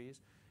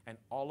geographies, and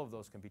all of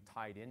those can be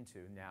tied into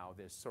now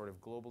this sort of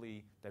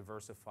globally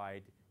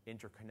diversified,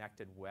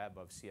 interconnected web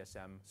of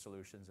CSM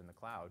solutions in the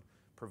cloud,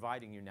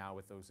 providing you now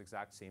with those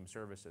exact same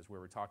services where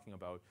we're talking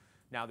about,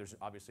 now there's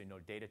obviously no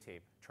data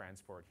tape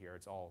transport here,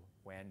 it's all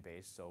WAN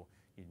based, so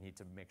you need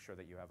to make sure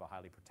that you have a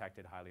highly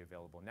protected, highly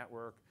available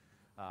network.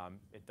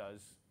 It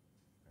does,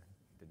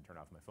 didn't turn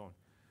off my phone.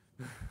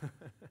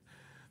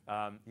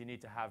 You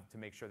need to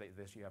make sure that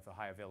you have a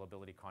high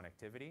availability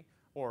connectivity,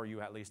 or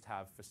you at least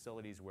have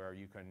facilities where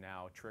you can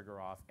now trigger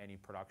off any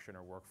production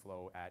or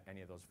workflow at any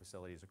of those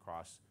facilities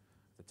across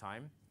the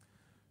time.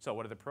 So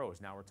what are the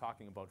pros? Now we're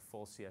talking about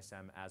full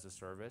CSM as a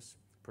service,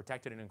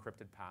 protected and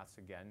encrypted paths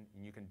again,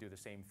 and you can do the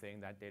same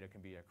thing. That data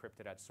can be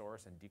encrypted at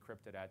source and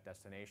decrypted at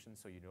destination,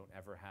 so you don't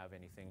ever have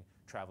anything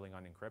traveling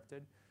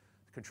unencrypted.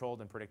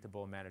 Controlled and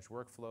predictable managed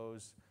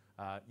workflows.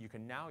 You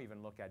can now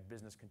even look at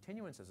business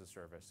continuance as a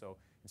service. So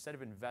instead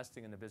of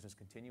investing in the business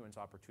continuance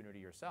opportunity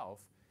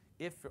yourself,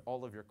 if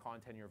all of your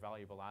content, your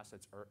valuable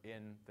assets are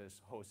in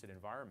this hosted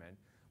environment,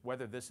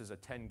 whether this is a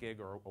 10 gig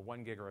or a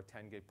 1 gig or a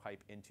 10 gig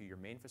pipe into your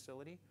main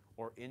facility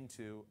or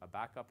into a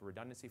backup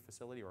redundancy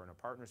facility or in a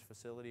partner's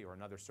facility or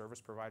another service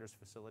provider's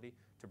facility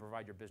to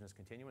provide your business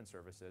continuance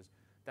services,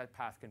 that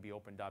path can be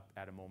opened up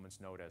at a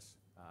moment's notice.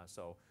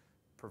 So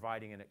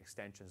providing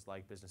extensions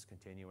like business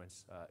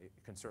continuance it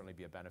can certainly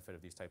be a benefit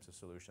of these types of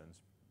solutions.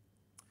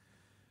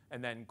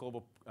 And then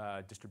global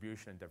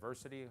distribution and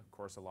diversity. Of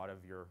course, a lot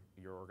of your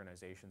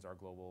organizations are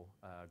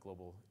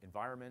global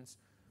environments.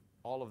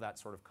 All of that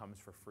sort of comes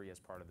for free as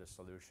part of this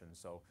solution.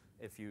 So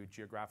if you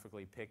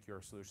geographically pick your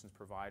solutions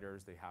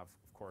providers, they have,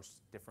 of course,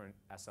 different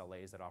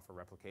SLAs that offer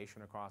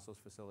replication across those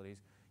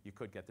facilities. You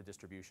could get the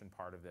distribution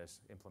part of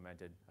this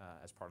implemented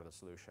as part of the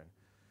solution.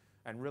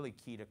 And really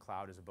key to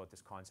cloud is about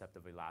this concept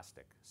of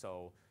elastic.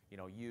 So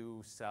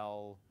you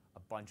sell a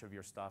bunch of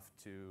your stuff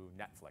to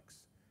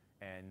Netflix,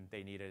 and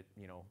they need it,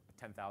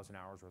 10,000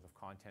 hours worth of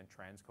content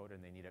transcoded,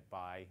 and they need it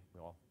by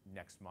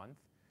next month.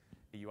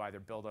 You either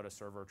build out a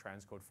server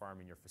transcode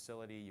farm in your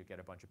facility, you get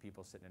a bunch of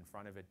people sitting in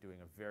front of it doing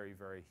a very,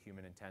 very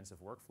human-intensive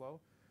workflow,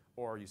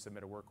 or you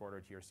submit a work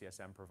order to your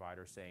CSM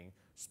provider saying,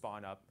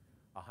 spawn up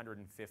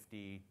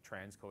 150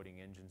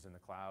 transcoding engines in the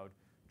cloud,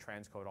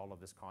 transcode all of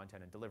this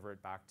content and deliver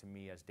it back to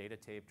me as data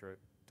taped, or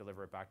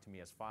deliver it back to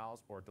me as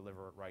files, or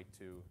deliver it right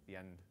to the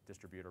end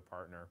distributor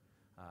partner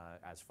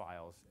as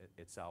files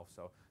itself.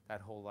 So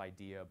that whole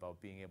idea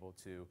about being able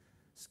to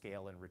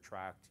scale and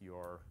retract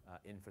your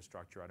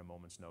infrastructure at a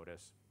moment's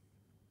notice.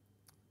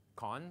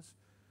 Cons?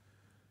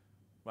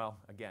 Well,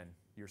 again,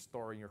 you're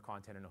storing your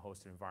content in a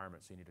hosted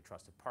environment, so you need a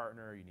trusted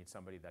partner, you need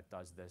somebody that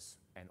does this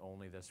and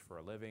only this for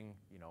a living.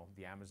 You know,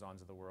 the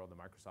Amazons of the world, the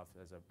Microsoft,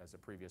 as a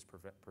previous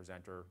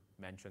presenter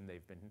mentioned,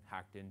 they've been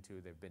hacked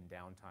into, they've been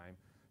downtime.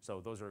 So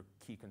those are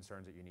key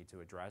concerns that you need to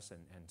address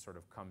and sort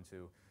of come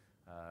to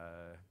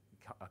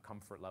a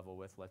comfort level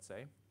with, let's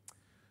say.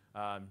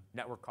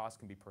 Network costs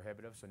can be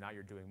prohibitive, so now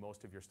you're doing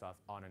most of your stuff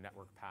on a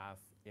network path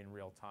in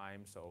real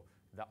time, so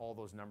that all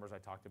those numbers I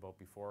talked about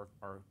before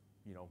are,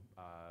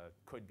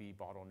 could be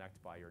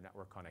bottlenecked by your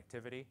network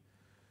connectivity.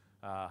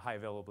 High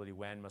availability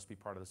WAN must be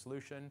part of the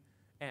solution,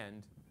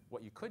 and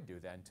what you could do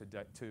then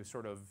to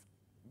sort of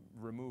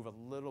remove a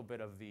little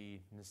bit of the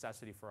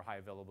necessity for high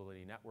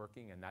availability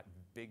networking and that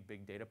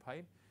big data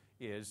pipe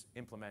is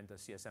implement a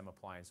CSM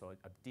appliance, so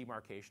a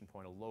demarcation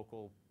point, a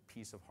local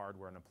piece of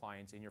hardware and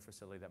appliance in your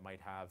facility that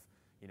might have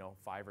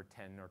 5 or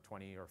 10 or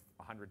 20 or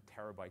 100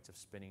 terabytes of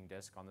spinning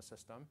disk on the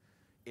system.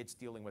 It's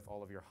dealing with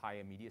all of your high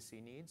immediacy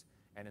needs,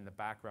 and in the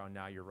background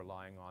now you're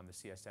relying on the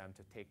CSM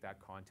to take that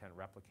content,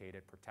 replicate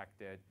it,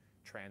 protect it,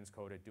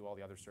 transcode it, do all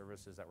the other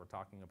services that we're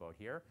talking about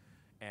here,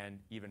 and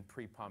even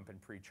pre-pump and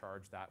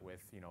pre-charge that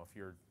with, if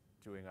you're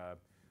doing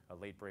a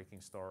late-breaking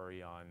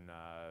story on,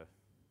 I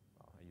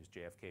used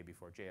JFK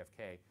before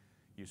JFK,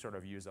 you sort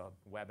of use a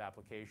web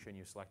application,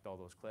 you select all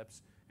those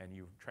clips, and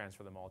you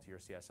transfer them all to your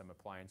CSM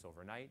appliance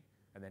overnight,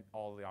 and then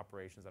all the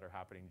operations that are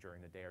happening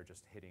during the day are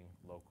just hitting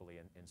locally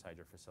inside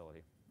your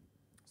facility.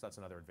 So that's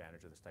another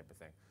advantage of this type of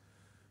thing.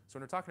 So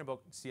when we're talking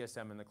about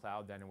CSM in the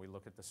cloud then, and we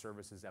look at the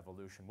services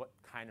evolution, what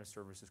kind of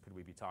services could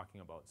we be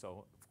talking about?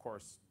 So of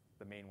course,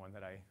 the main one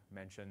that I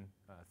mentioned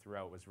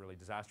throughout was really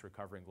disaster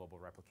recovery and global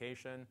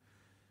replication,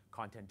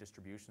 content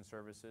distribution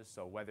services.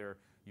 So whether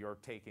you're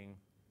taking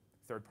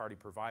third-party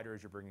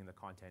providers, you're bringing the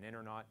content in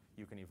or not,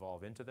 you can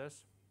evolve into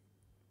this.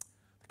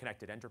 The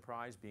connected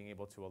enterprise, being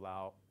able to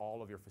allow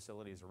all of your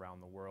facilities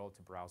around the world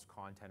to browse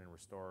content and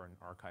restore and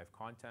archive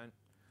content.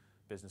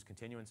 Business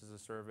continuance as a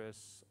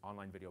service,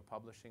 online video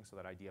publishing, so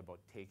that idea about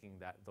taking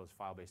those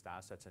file-based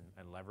assets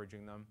and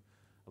leveraging them.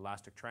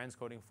 Elastic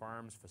transcoding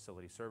farms,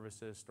 facility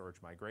services, storage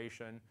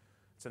migration.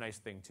 It's a nice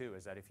thing too,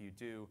 is that if you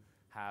do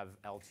have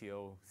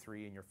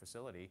LTO3 in your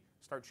facility,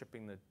 start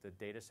shipping the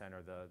data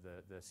center,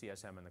 the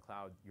CSM in the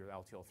cloud, your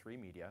LTO3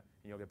 media,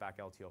 and you'll get back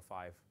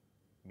LTO5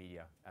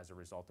 media as a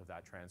result of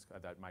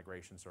that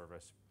migration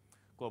service.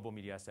 Global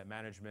media asset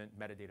management,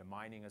 metadata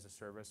mining as a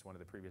service. One of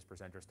the previous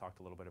presenters talked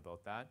a little bit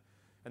about that.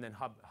 And then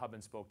hub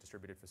and spoke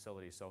distributed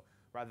facilities. So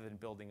rather than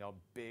building out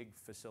big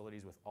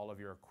facilities with all of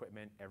your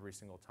equipment every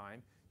single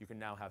time, you can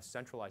now have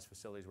centralized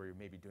facilities where you're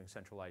maybe doing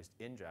centralized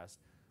ingest,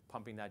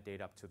 pumping that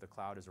data up to the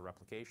cloud as a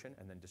replication,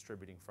 and then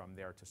distributing from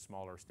there to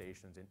smaller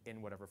stations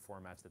in whatever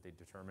formats that they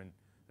determine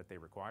that they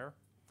require.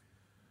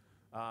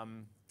 I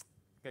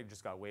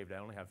just got waved. I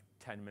only have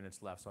 10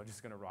 minutes left, so I'm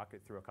just going to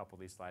rocket through a couple of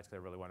these slides because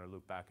I really want to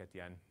loop back at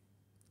the end.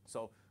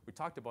 So we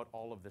talked about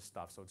all of this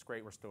stuff. So it's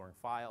great, we're storing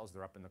files,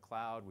 they're up in the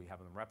cloud, we have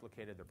them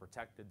replicated, they're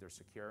protected, they're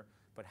secure,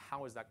 but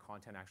how is that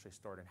content actually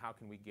stored, and how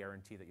can we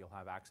guarantee that you'll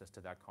have access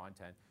to that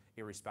content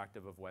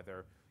irrespective of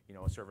whether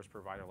a service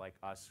provider like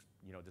us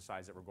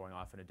decides that we're going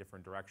off in a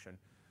different direction?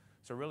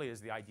 So really is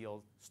the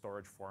ideal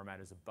storage format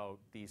is about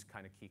these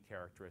kind of key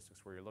characteristics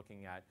where you're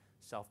looking at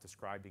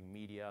self-describing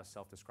media,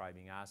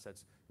 self-describing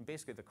assets. And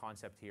basically the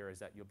concept here is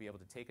that you'll be able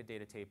to take a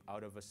data tape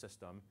out of a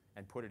system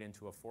and put it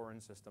into a foreign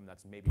system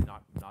that's maybe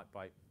not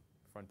by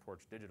Front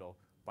Porch Digital,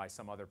 by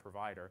some other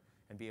provider,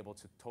 and be able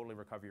to totally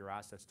recover your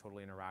assets,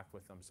 totally interact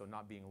with them, so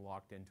not being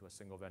locked into a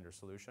single vendor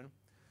solution.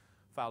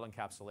 File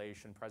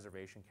encapsulation,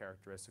 preservation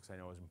characteristics I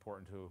know is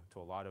important to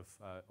a lot of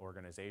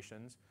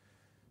organizations.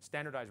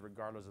 Standardized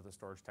regardless of the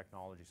storage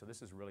technology. So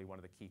this is really one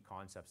of the key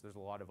concepts. There's a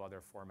lot of other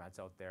formats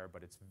out there,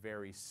 but it's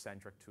very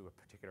centric to a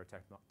particular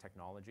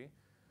technology.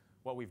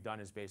 What we've done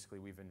is basically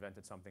we've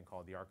invented something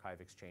called the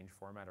Archive Exchange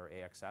Format, or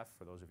AXF,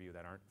 for those of you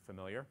that aren't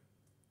familiar.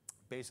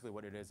 Basically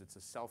what it is, it's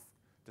a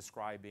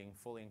self-describing,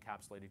 fully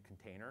encapsulated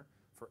container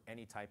for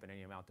any type and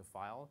any amount of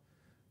file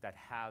that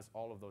has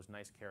all of those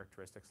nice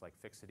characteristics like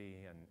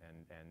fixity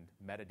and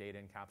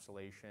metadata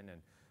encapsulation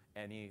and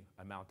any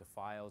amount of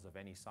files of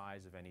any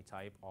size, of any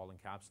type, all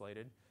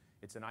encapsulated.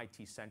 It's an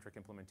IT-centric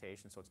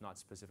implementation, so it's not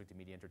specific to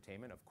media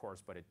entertainment, of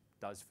course, but it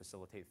does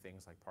facilitate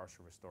things like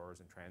partial restores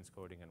and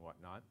transcoding and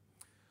whatnot.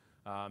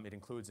 It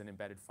includes an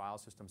embedded file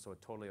system, so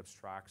it totally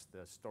abstracts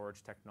the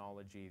storage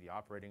technology, the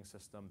operating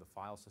system, the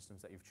file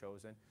systems that you've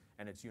chosen,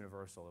 and it's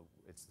universal.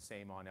 It's the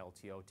same on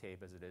LTO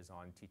tape as it is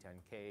on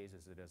T10Ks,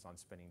 as it is on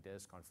spinning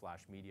disk, on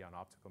flash media, on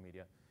optical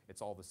media.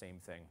 It's all the same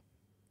thing.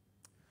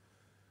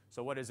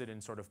 So what is it in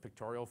sort of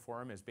pictorial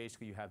form is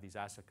basically you have these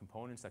asset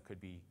components that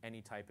could be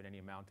any type and any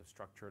amount of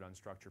structured,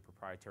 unstructured,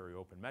 proprietary,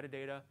 open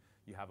metadata.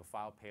 You have a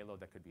file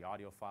payload that could be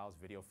audio files,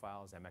 video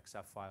files,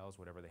 MXF files,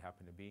 whatever they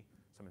happen to be,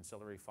 some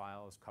ancillary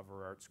files,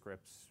 cover art,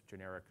 scripts,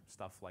 generic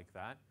stuff like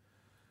that.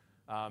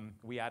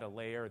 We add a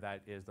layer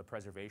that is the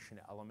preservation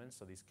element,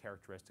 so these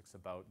characteristics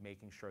about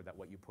making sure that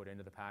what you put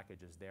into the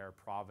package is there,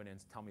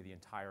 provenance, tell me the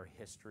entire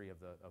history of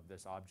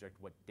this object,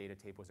 what data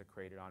tape was it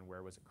created on,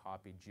 where was it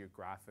copied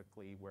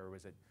geographically, where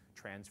was it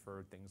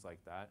transferred, things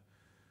like that.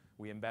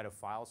 We embed a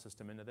file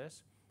system into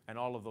this, and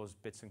all of those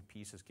bits and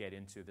pieces get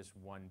into this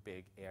one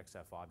big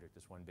AXF object,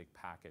 this one big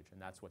package,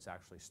 and that's what's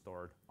actually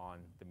stored on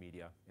the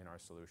media in our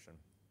solution.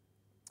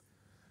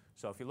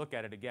 So if you look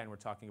at it again, we're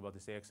talking about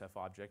this AXF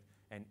object,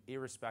 and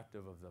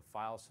irrespective of the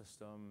file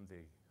system,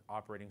 the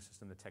operating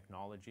system, the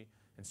technology,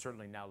 and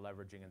certainly now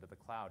leveraging into the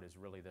cloud is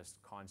really this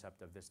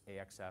concept of this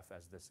AXF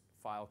as this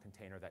file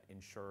container that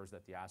ensures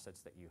that the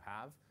assets that you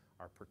have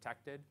are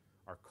protected,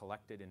 are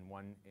collected in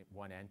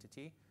one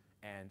entity,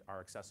 and are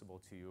accessible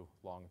to you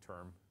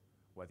long-term,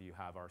 whether you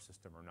have our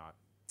system or not.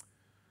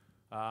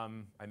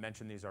 I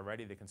mentioned these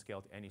already. They can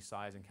scale to any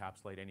size,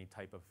 encapsulate any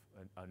type of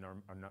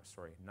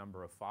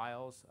number of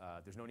files.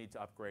 There's no need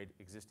to upgrade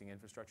existing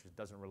infrastructure. It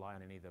doesn't rely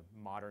on any of the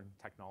modern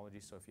technology.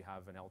 So if you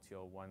have an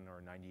LTO1 or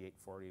a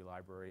 9840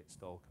 library, it's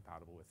still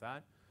compatible with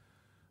that.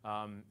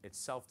 It's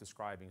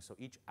self-describing, so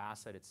each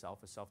asset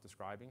itself is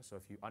self-describing. So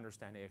if you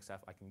understand AXF,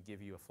 I can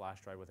give you a flash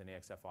drive with an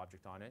AXF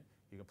object on it.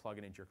 You can plug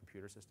it into your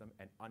computer system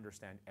and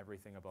understand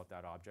everything about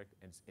that object,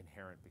 and it's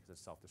inherent because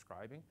it's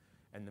self-describing.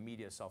 And the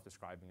media is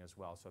self-describing as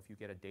well. So if you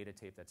get a data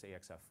tape that's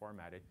AXF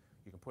formatted,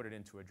 you can put it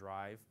into a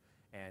drive,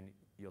 and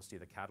you'll see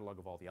the catalog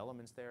of all the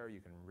elements there.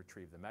 You can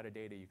retrieve the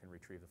metadata. You can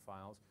retrieve the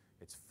files.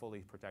 It's fully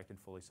protected,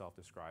 fully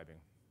self-describing.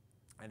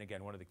 And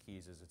again, one of the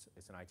keys is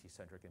it's an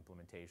IT-centric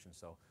implementation.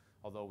 So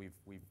although we've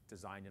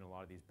designed in a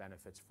lot of these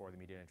benefits for the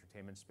media and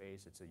entertainment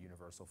space, it's a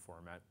universal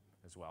format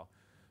as well.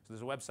 So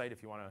there's a website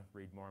if you want to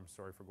read more. I'm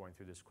sorry for going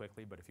through this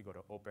quickly, but if you go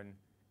to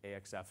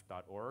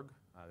openaxf.org,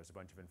 there's a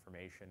bunch of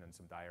information and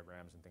some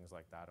diagrams and things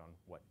like that on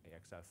what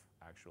AXF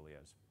actually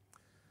is.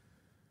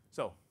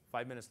 So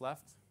 5 minutes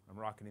left. I'm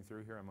rocketing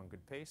through here. I'm on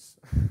good pace.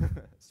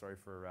 Sorry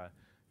for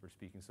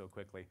speaking so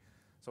quickly.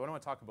 So what I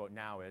want to talk about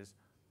now is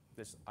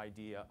this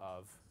idea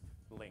of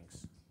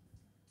links.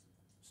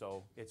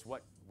 So it's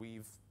what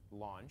we've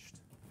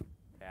launched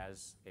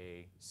as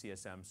a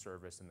CSM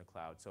service in the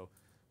cloud. So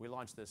we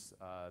launched this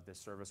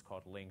service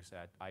called Links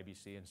at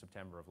IBC in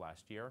September of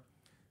last year.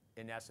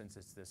 In essence,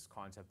 it's this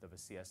concept of a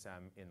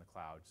CSM in the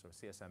cloud, so a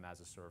CSM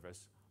as a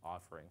service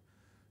offering.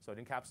 So it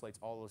encapsulates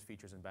all those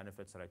features and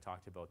benefits that I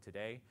talked about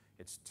today.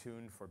 It's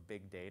tuned for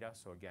big data.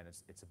 So again,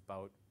 it's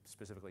about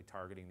specifically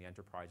targeting the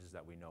enterprises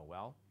that we know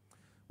well.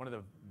 One of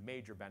the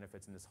major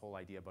benefits in this whole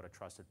idea about a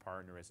trusted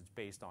partner is it's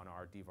based on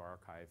our Diva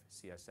Archive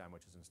CSM,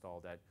 which is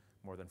installed at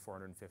more than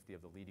 450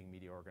 of the leading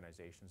media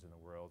organizations in the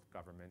world,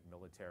 government,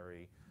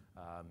 military.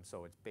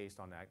 So it's based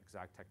on that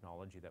exact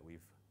technology that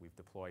we've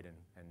deployed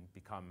and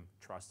become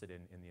trusted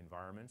in the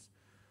environments.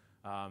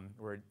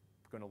 We're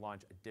going to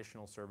launch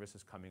additional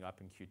services coming up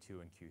in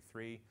Q2 and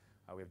Q3.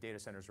 We have data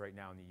centers right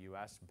now in the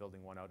US,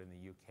 building one out in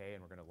the UK,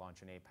 and we're going to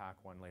launch an APAC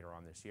one later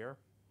on this year.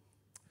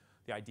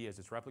 The idea is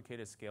it's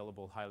replicated,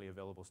 scalable, highly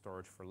available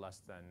storage for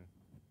less than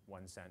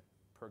 1 cent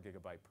per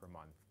gigabyte per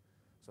month.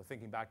 So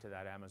thinking back to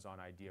that Amazon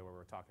idea where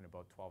we're talking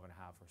about 12.5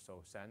 or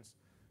so cents,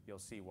 you'll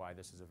see why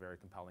this is a very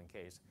compelling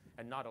case,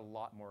 and not a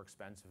lot more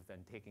expensive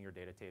than taking your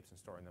data tapes and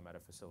storing them at a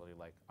facility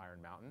like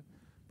Iron Mountain,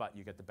 but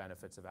you get the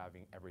benefits of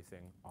having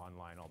everything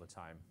online all the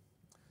time.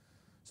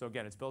 So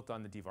again, it's built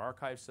on the Diva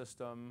Archive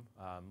system.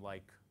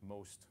 Like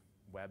most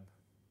web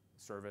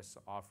service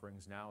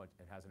offerings now, it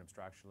has an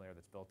abstraction layer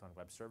that's built on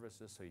web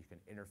services, so you can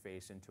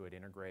interface into it,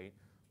 integrate,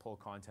 pull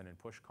content, and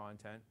push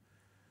content.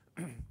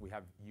 We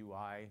have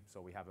UI,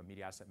 so we have a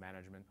media asset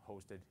management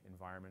hosted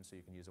environment, so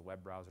you can use a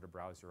web browser to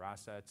browse your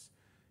assets,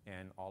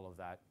 and all of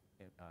that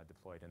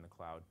deployed in the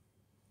cloud.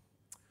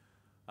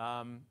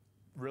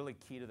 Really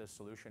key to this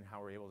solution,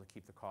 how we're able to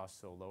keep the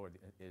cost so low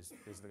is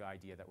the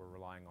idea that we're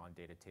relying on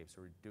data tape.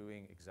 So we're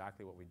doing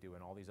exactly what we do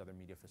in all these other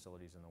media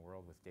facilities in the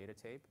world with data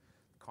tape.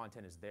 The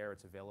content is there,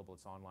 it's available,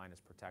 it's online, it's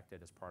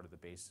protected as part of the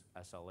base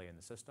SLA in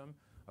the system.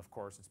 Of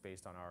course, it's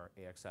based on our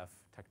AXF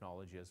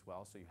technology as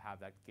well, so you have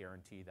that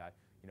guarantee that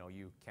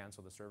you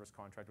cancel the service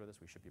contract with us,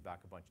 we ship you back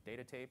a bunch of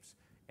data tapes,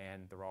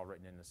 and they're all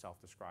written in a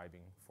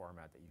self-describing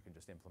format that you can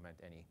just implement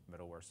any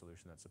middleware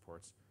solution that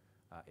supports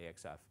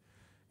AXF.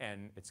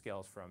 And it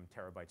scales from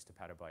terabytes to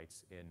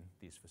petabytes in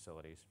these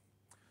facilities.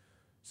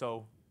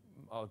 So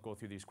I'll go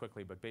through these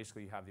quickly, but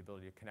basically you have the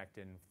ability to connect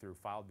in through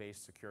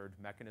file-based secured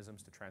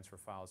mechanisms to transfer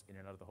files in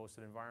and out of the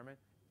hosted environment,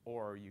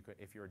 or you could,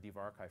 if you're a Diva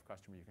Archive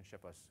customer, you can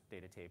ship us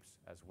data tapes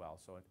as well.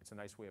 So it's a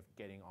nice way of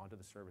getting onto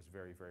the service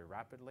very, very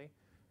rapidly,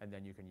 and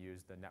then you can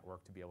use the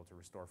network to be able to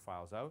restore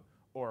files out,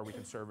 or we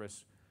can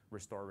service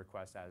restore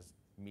requests as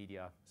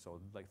media, so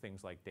like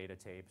things like data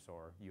tapes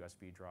or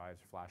USB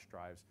drives, flash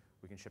drives.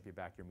 We can ship you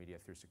back your media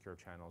through secure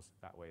channels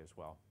that way as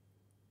well.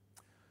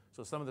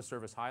 So some of the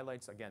service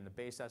highlights, again, the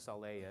base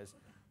SLA is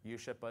you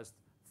ship us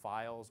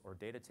files or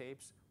data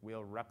tapes.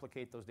 We'll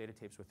replicate those data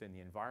tapes within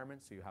the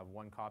environment, so you have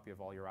one copy of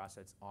all your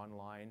assets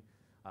online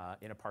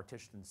in a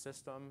partitioned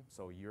system,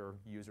 so your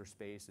user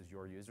space is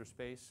your user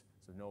space,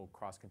 so no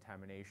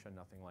cross-contamination,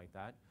 nothing like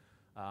that.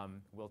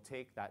 We'll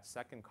take that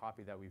second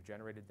copy that we've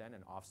generated then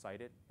and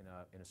offsite it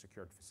in a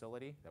secured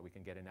facility that we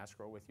can get in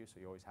escrow with you, so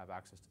you always have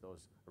access to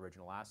those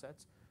original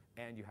assets,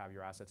 and you have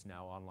your assets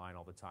now online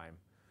all the time.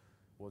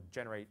 We'll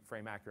generate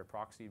frame-accurate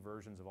proxy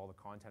versions of all the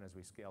content as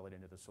we scale it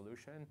into the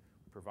solution.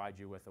 We provide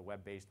you with a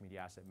web-based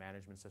media asset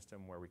management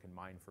system where we can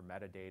mine for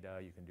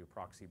metadata. You can do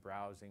proxy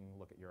browsing,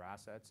 look at your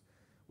assets.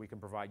 We can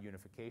provide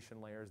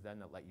unification layers then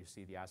that let you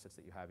see the assets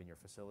that you have in your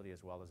facility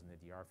as well as in the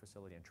DR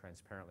facility and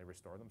transparently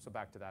restore them. So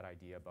back to that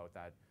idea about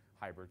that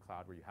hybrid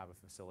cloud where you have a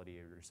facility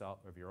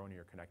of your own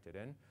you're connected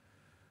in.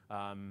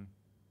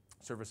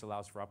 Service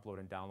allows for upload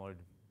and download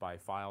by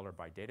file or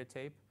by data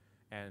tape.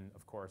 And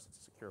of course, it's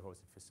a secure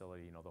hosted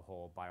facility, you know, the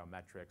whole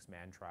biometrics,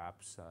 man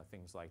traps,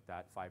 things like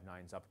that, 5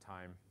 nines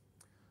uptime,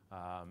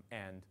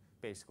 and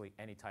basically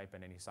any type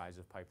and any size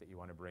of pipe that you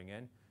want to bring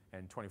in,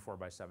 and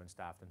 24/7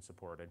 staffed and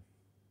supported.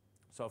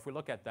 So if we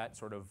look at that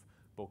sort of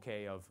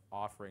bouquet of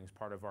offerings,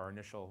 part of our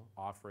initial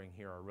offering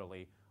here are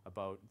really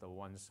about the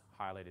ones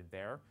highlighted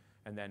there,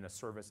 and then a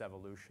service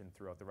evolution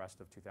throughout the rest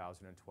of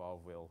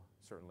 2012. We'll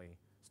certainly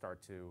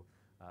start to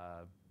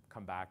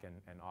come back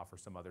and offer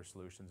some other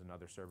solutions and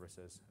other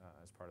services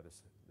as part of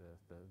this,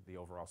 the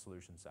overall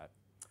solution set.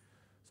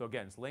 So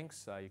again, it's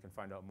links. You can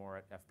find out more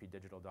at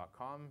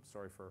fpdigital.com.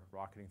 Sorry for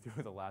rocketing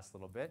through the last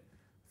little bit.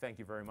 Thank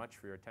you very much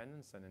for your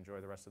attendance and enjoy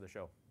the rest of the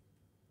show.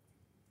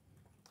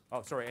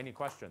 Oh, sorry, any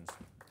questions,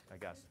 I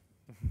guess?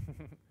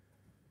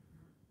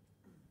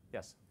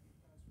 Yes?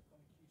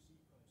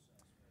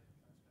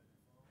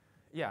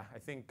 Yeah, I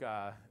think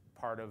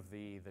part of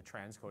the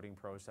transcoding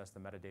process, the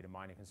metadata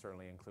mining can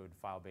certainly include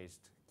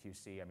file-based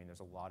QC. I mean,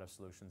 there's a lot of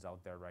solutions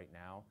out there right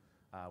now.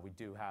 We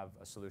do have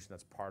a solution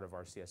that's part of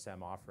our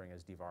CSM offering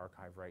as Diva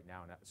Archive right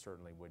now, and that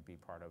certainly would be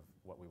part of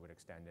what we would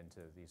extend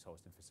into these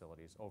hosted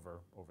facilities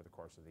over the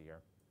course of the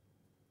year.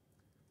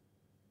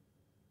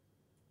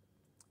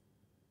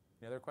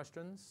 Any other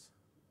questions?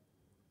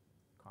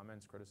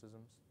 Comments,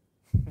 criticisms?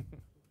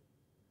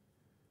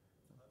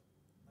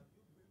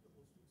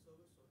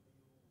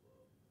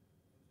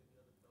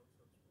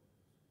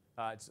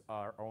 It's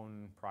our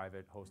own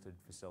private hosted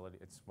facility.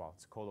 It's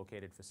a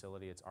co-located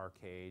facility. It's our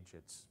cage.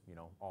 It's, you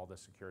know, all the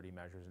security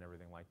measures and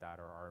everything like that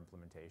are our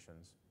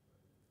implementations,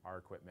 our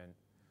equipment.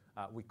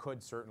 We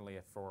could certainly,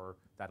 if for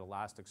that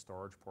elastic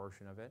storage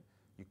portion of it,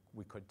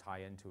 we could tie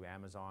into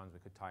Amazon's, we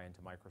could tie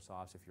into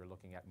Microsoft's if you're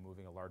looking at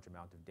moving a large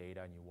amount of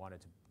data and you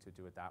wanted to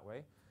do it that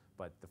way.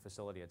 But the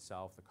facility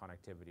itself, the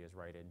connectivity is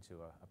right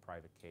into a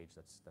private cage.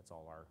 That's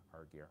all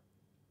our gear.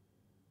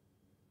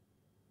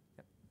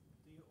 Yep.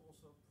 Do you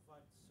also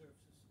provide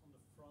services on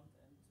the front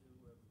end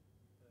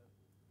to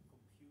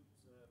compute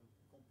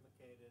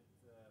complicated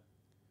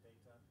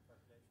data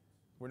calculations?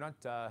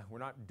 We're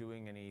not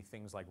doing any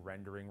things like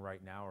rendering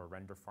right now or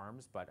render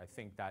farms, but I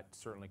think that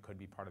certainly could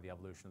be part of the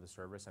evolution of the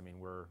service. I mean,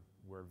 we're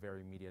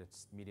very media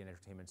and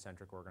entertainment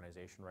centric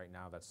organization right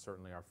now. That's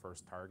certainly our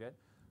first target.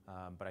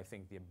 But I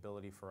think the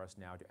ability for us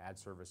now to add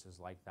services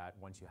like that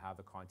once you have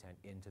the content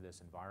into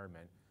this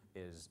environment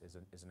is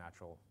a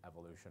natural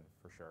evolution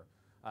for sure.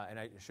 And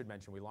I should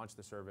mention, we launched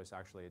the service,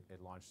 actually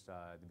it launched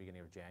at the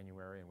beginning of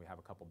January, and we have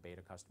a couple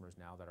beta customers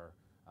now that are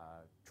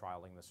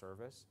trialing the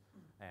service.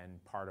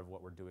 And part of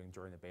what we're doing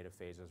during the beta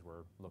phases,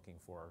 we're looking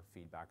for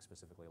feedback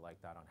specifically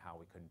like that on how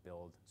we can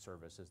build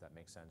services that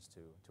make sense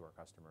to our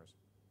customers.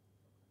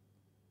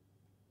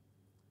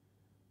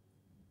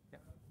 Yeah.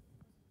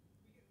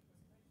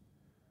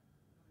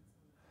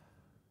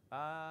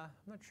 I'm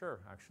not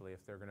sure, actually,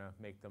 if they're going to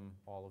make them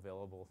all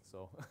available,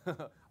 so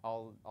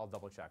I'll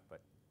double check.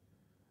 But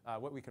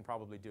what we can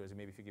probably do is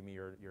maybe if you give me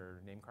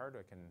your name card,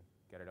 I can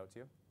get it out to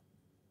you.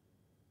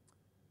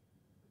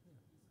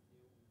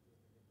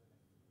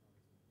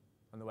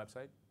 On the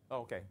website?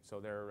 Oh, okay. So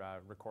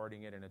they're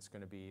recording it, and it's going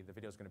to be, the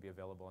video is going to be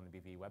available on the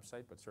BV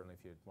website, but certainly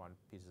if you want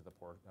pieces of the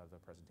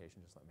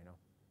presentation, just let me know.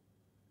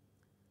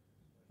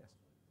 Yes?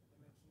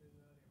 You mentioned in an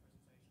earlier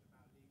presentation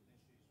about legal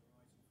issues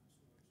arising from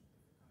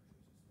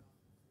storage in different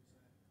countries and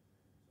stuff.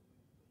 Is that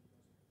something that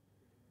you guys are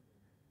dealing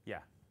with?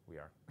 Yeah, we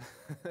are.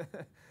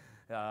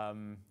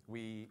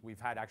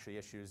 We've had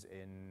actually issues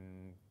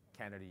in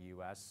Canada,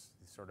 US,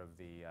 sort of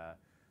the,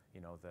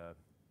 you know, the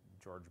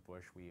George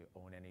Bush, we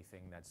own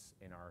anything that's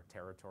in our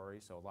territory.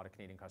 So a lot of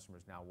Canadian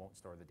customers now won't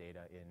store the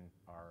data in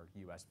our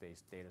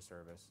US-based data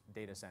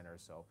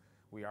centers. So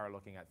we are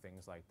looking at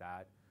things like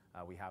that.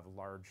 We have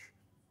large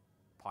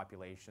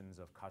populations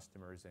of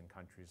customers in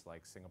countries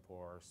like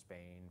Singapore,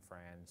 Spain,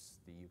 France,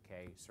 the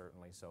UK,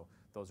 certainly. So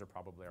those are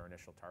probably our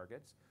initial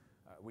targets.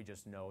 We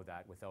just know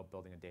that without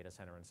building a data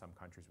center in some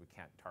countries, we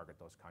can't target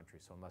those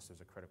countries. So unless there's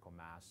a critical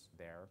mass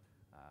there,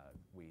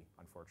 we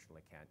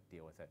unfortunately can't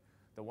deal with it.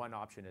 The one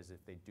option is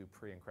if they do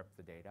pre-encrypt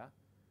the data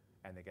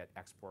and they get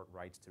export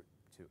rights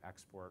to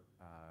export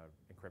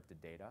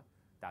encrypted data.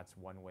 That's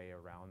one way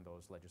around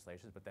those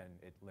legislations, but then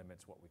it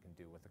limits what we can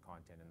do with the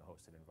content in the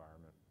hosted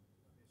environment. That'd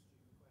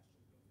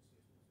be a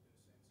stupid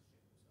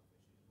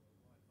question, but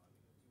obviously it's also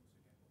a bit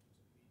of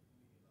censorship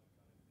and stuff issues worldwide. But I mean, do you also get problems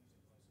in the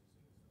media, like kind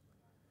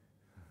of music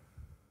licensing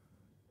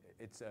and stuff like that?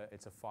 it's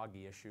a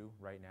foggy issue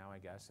right now, I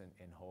guess,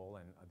 in whole.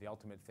 And the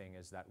ultimate thing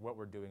is that what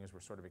we're doing is we're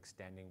sort of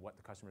extending what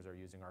the customers are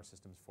using our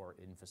systems for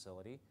in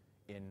facility,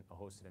 in a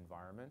hosted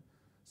environment.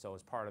 So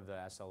as part of the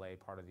SLA,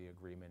 part of the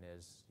agreement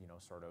is,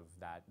 sort of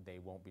that they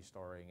won't be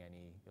storing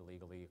any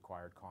illegally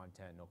acquired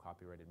content, no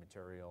copyrighted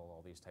material,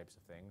 all these types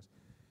of things.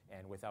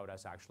 And without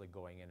us actually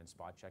going in and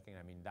spot checking,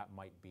 I mean, that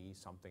might be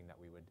something that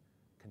we would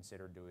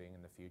consider doing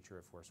in the future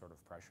if we're sort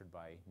of pressured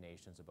by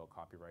nations about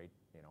copyright.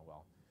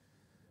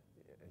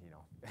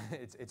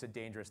 It's a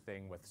dangerous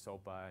thing with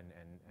SOPA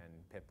and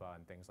PIPA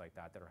and things like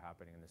that are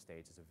happening in the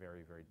States. It's a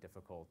very, very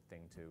difficult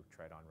thing to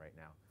tread on right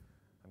now.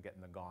 I'm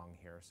getting the gong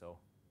here, so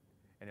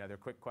any other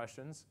quick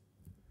questions?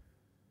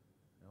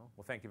 No?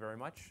 Well, thank you very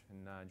much,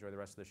 and enjoy the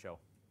rest of the show.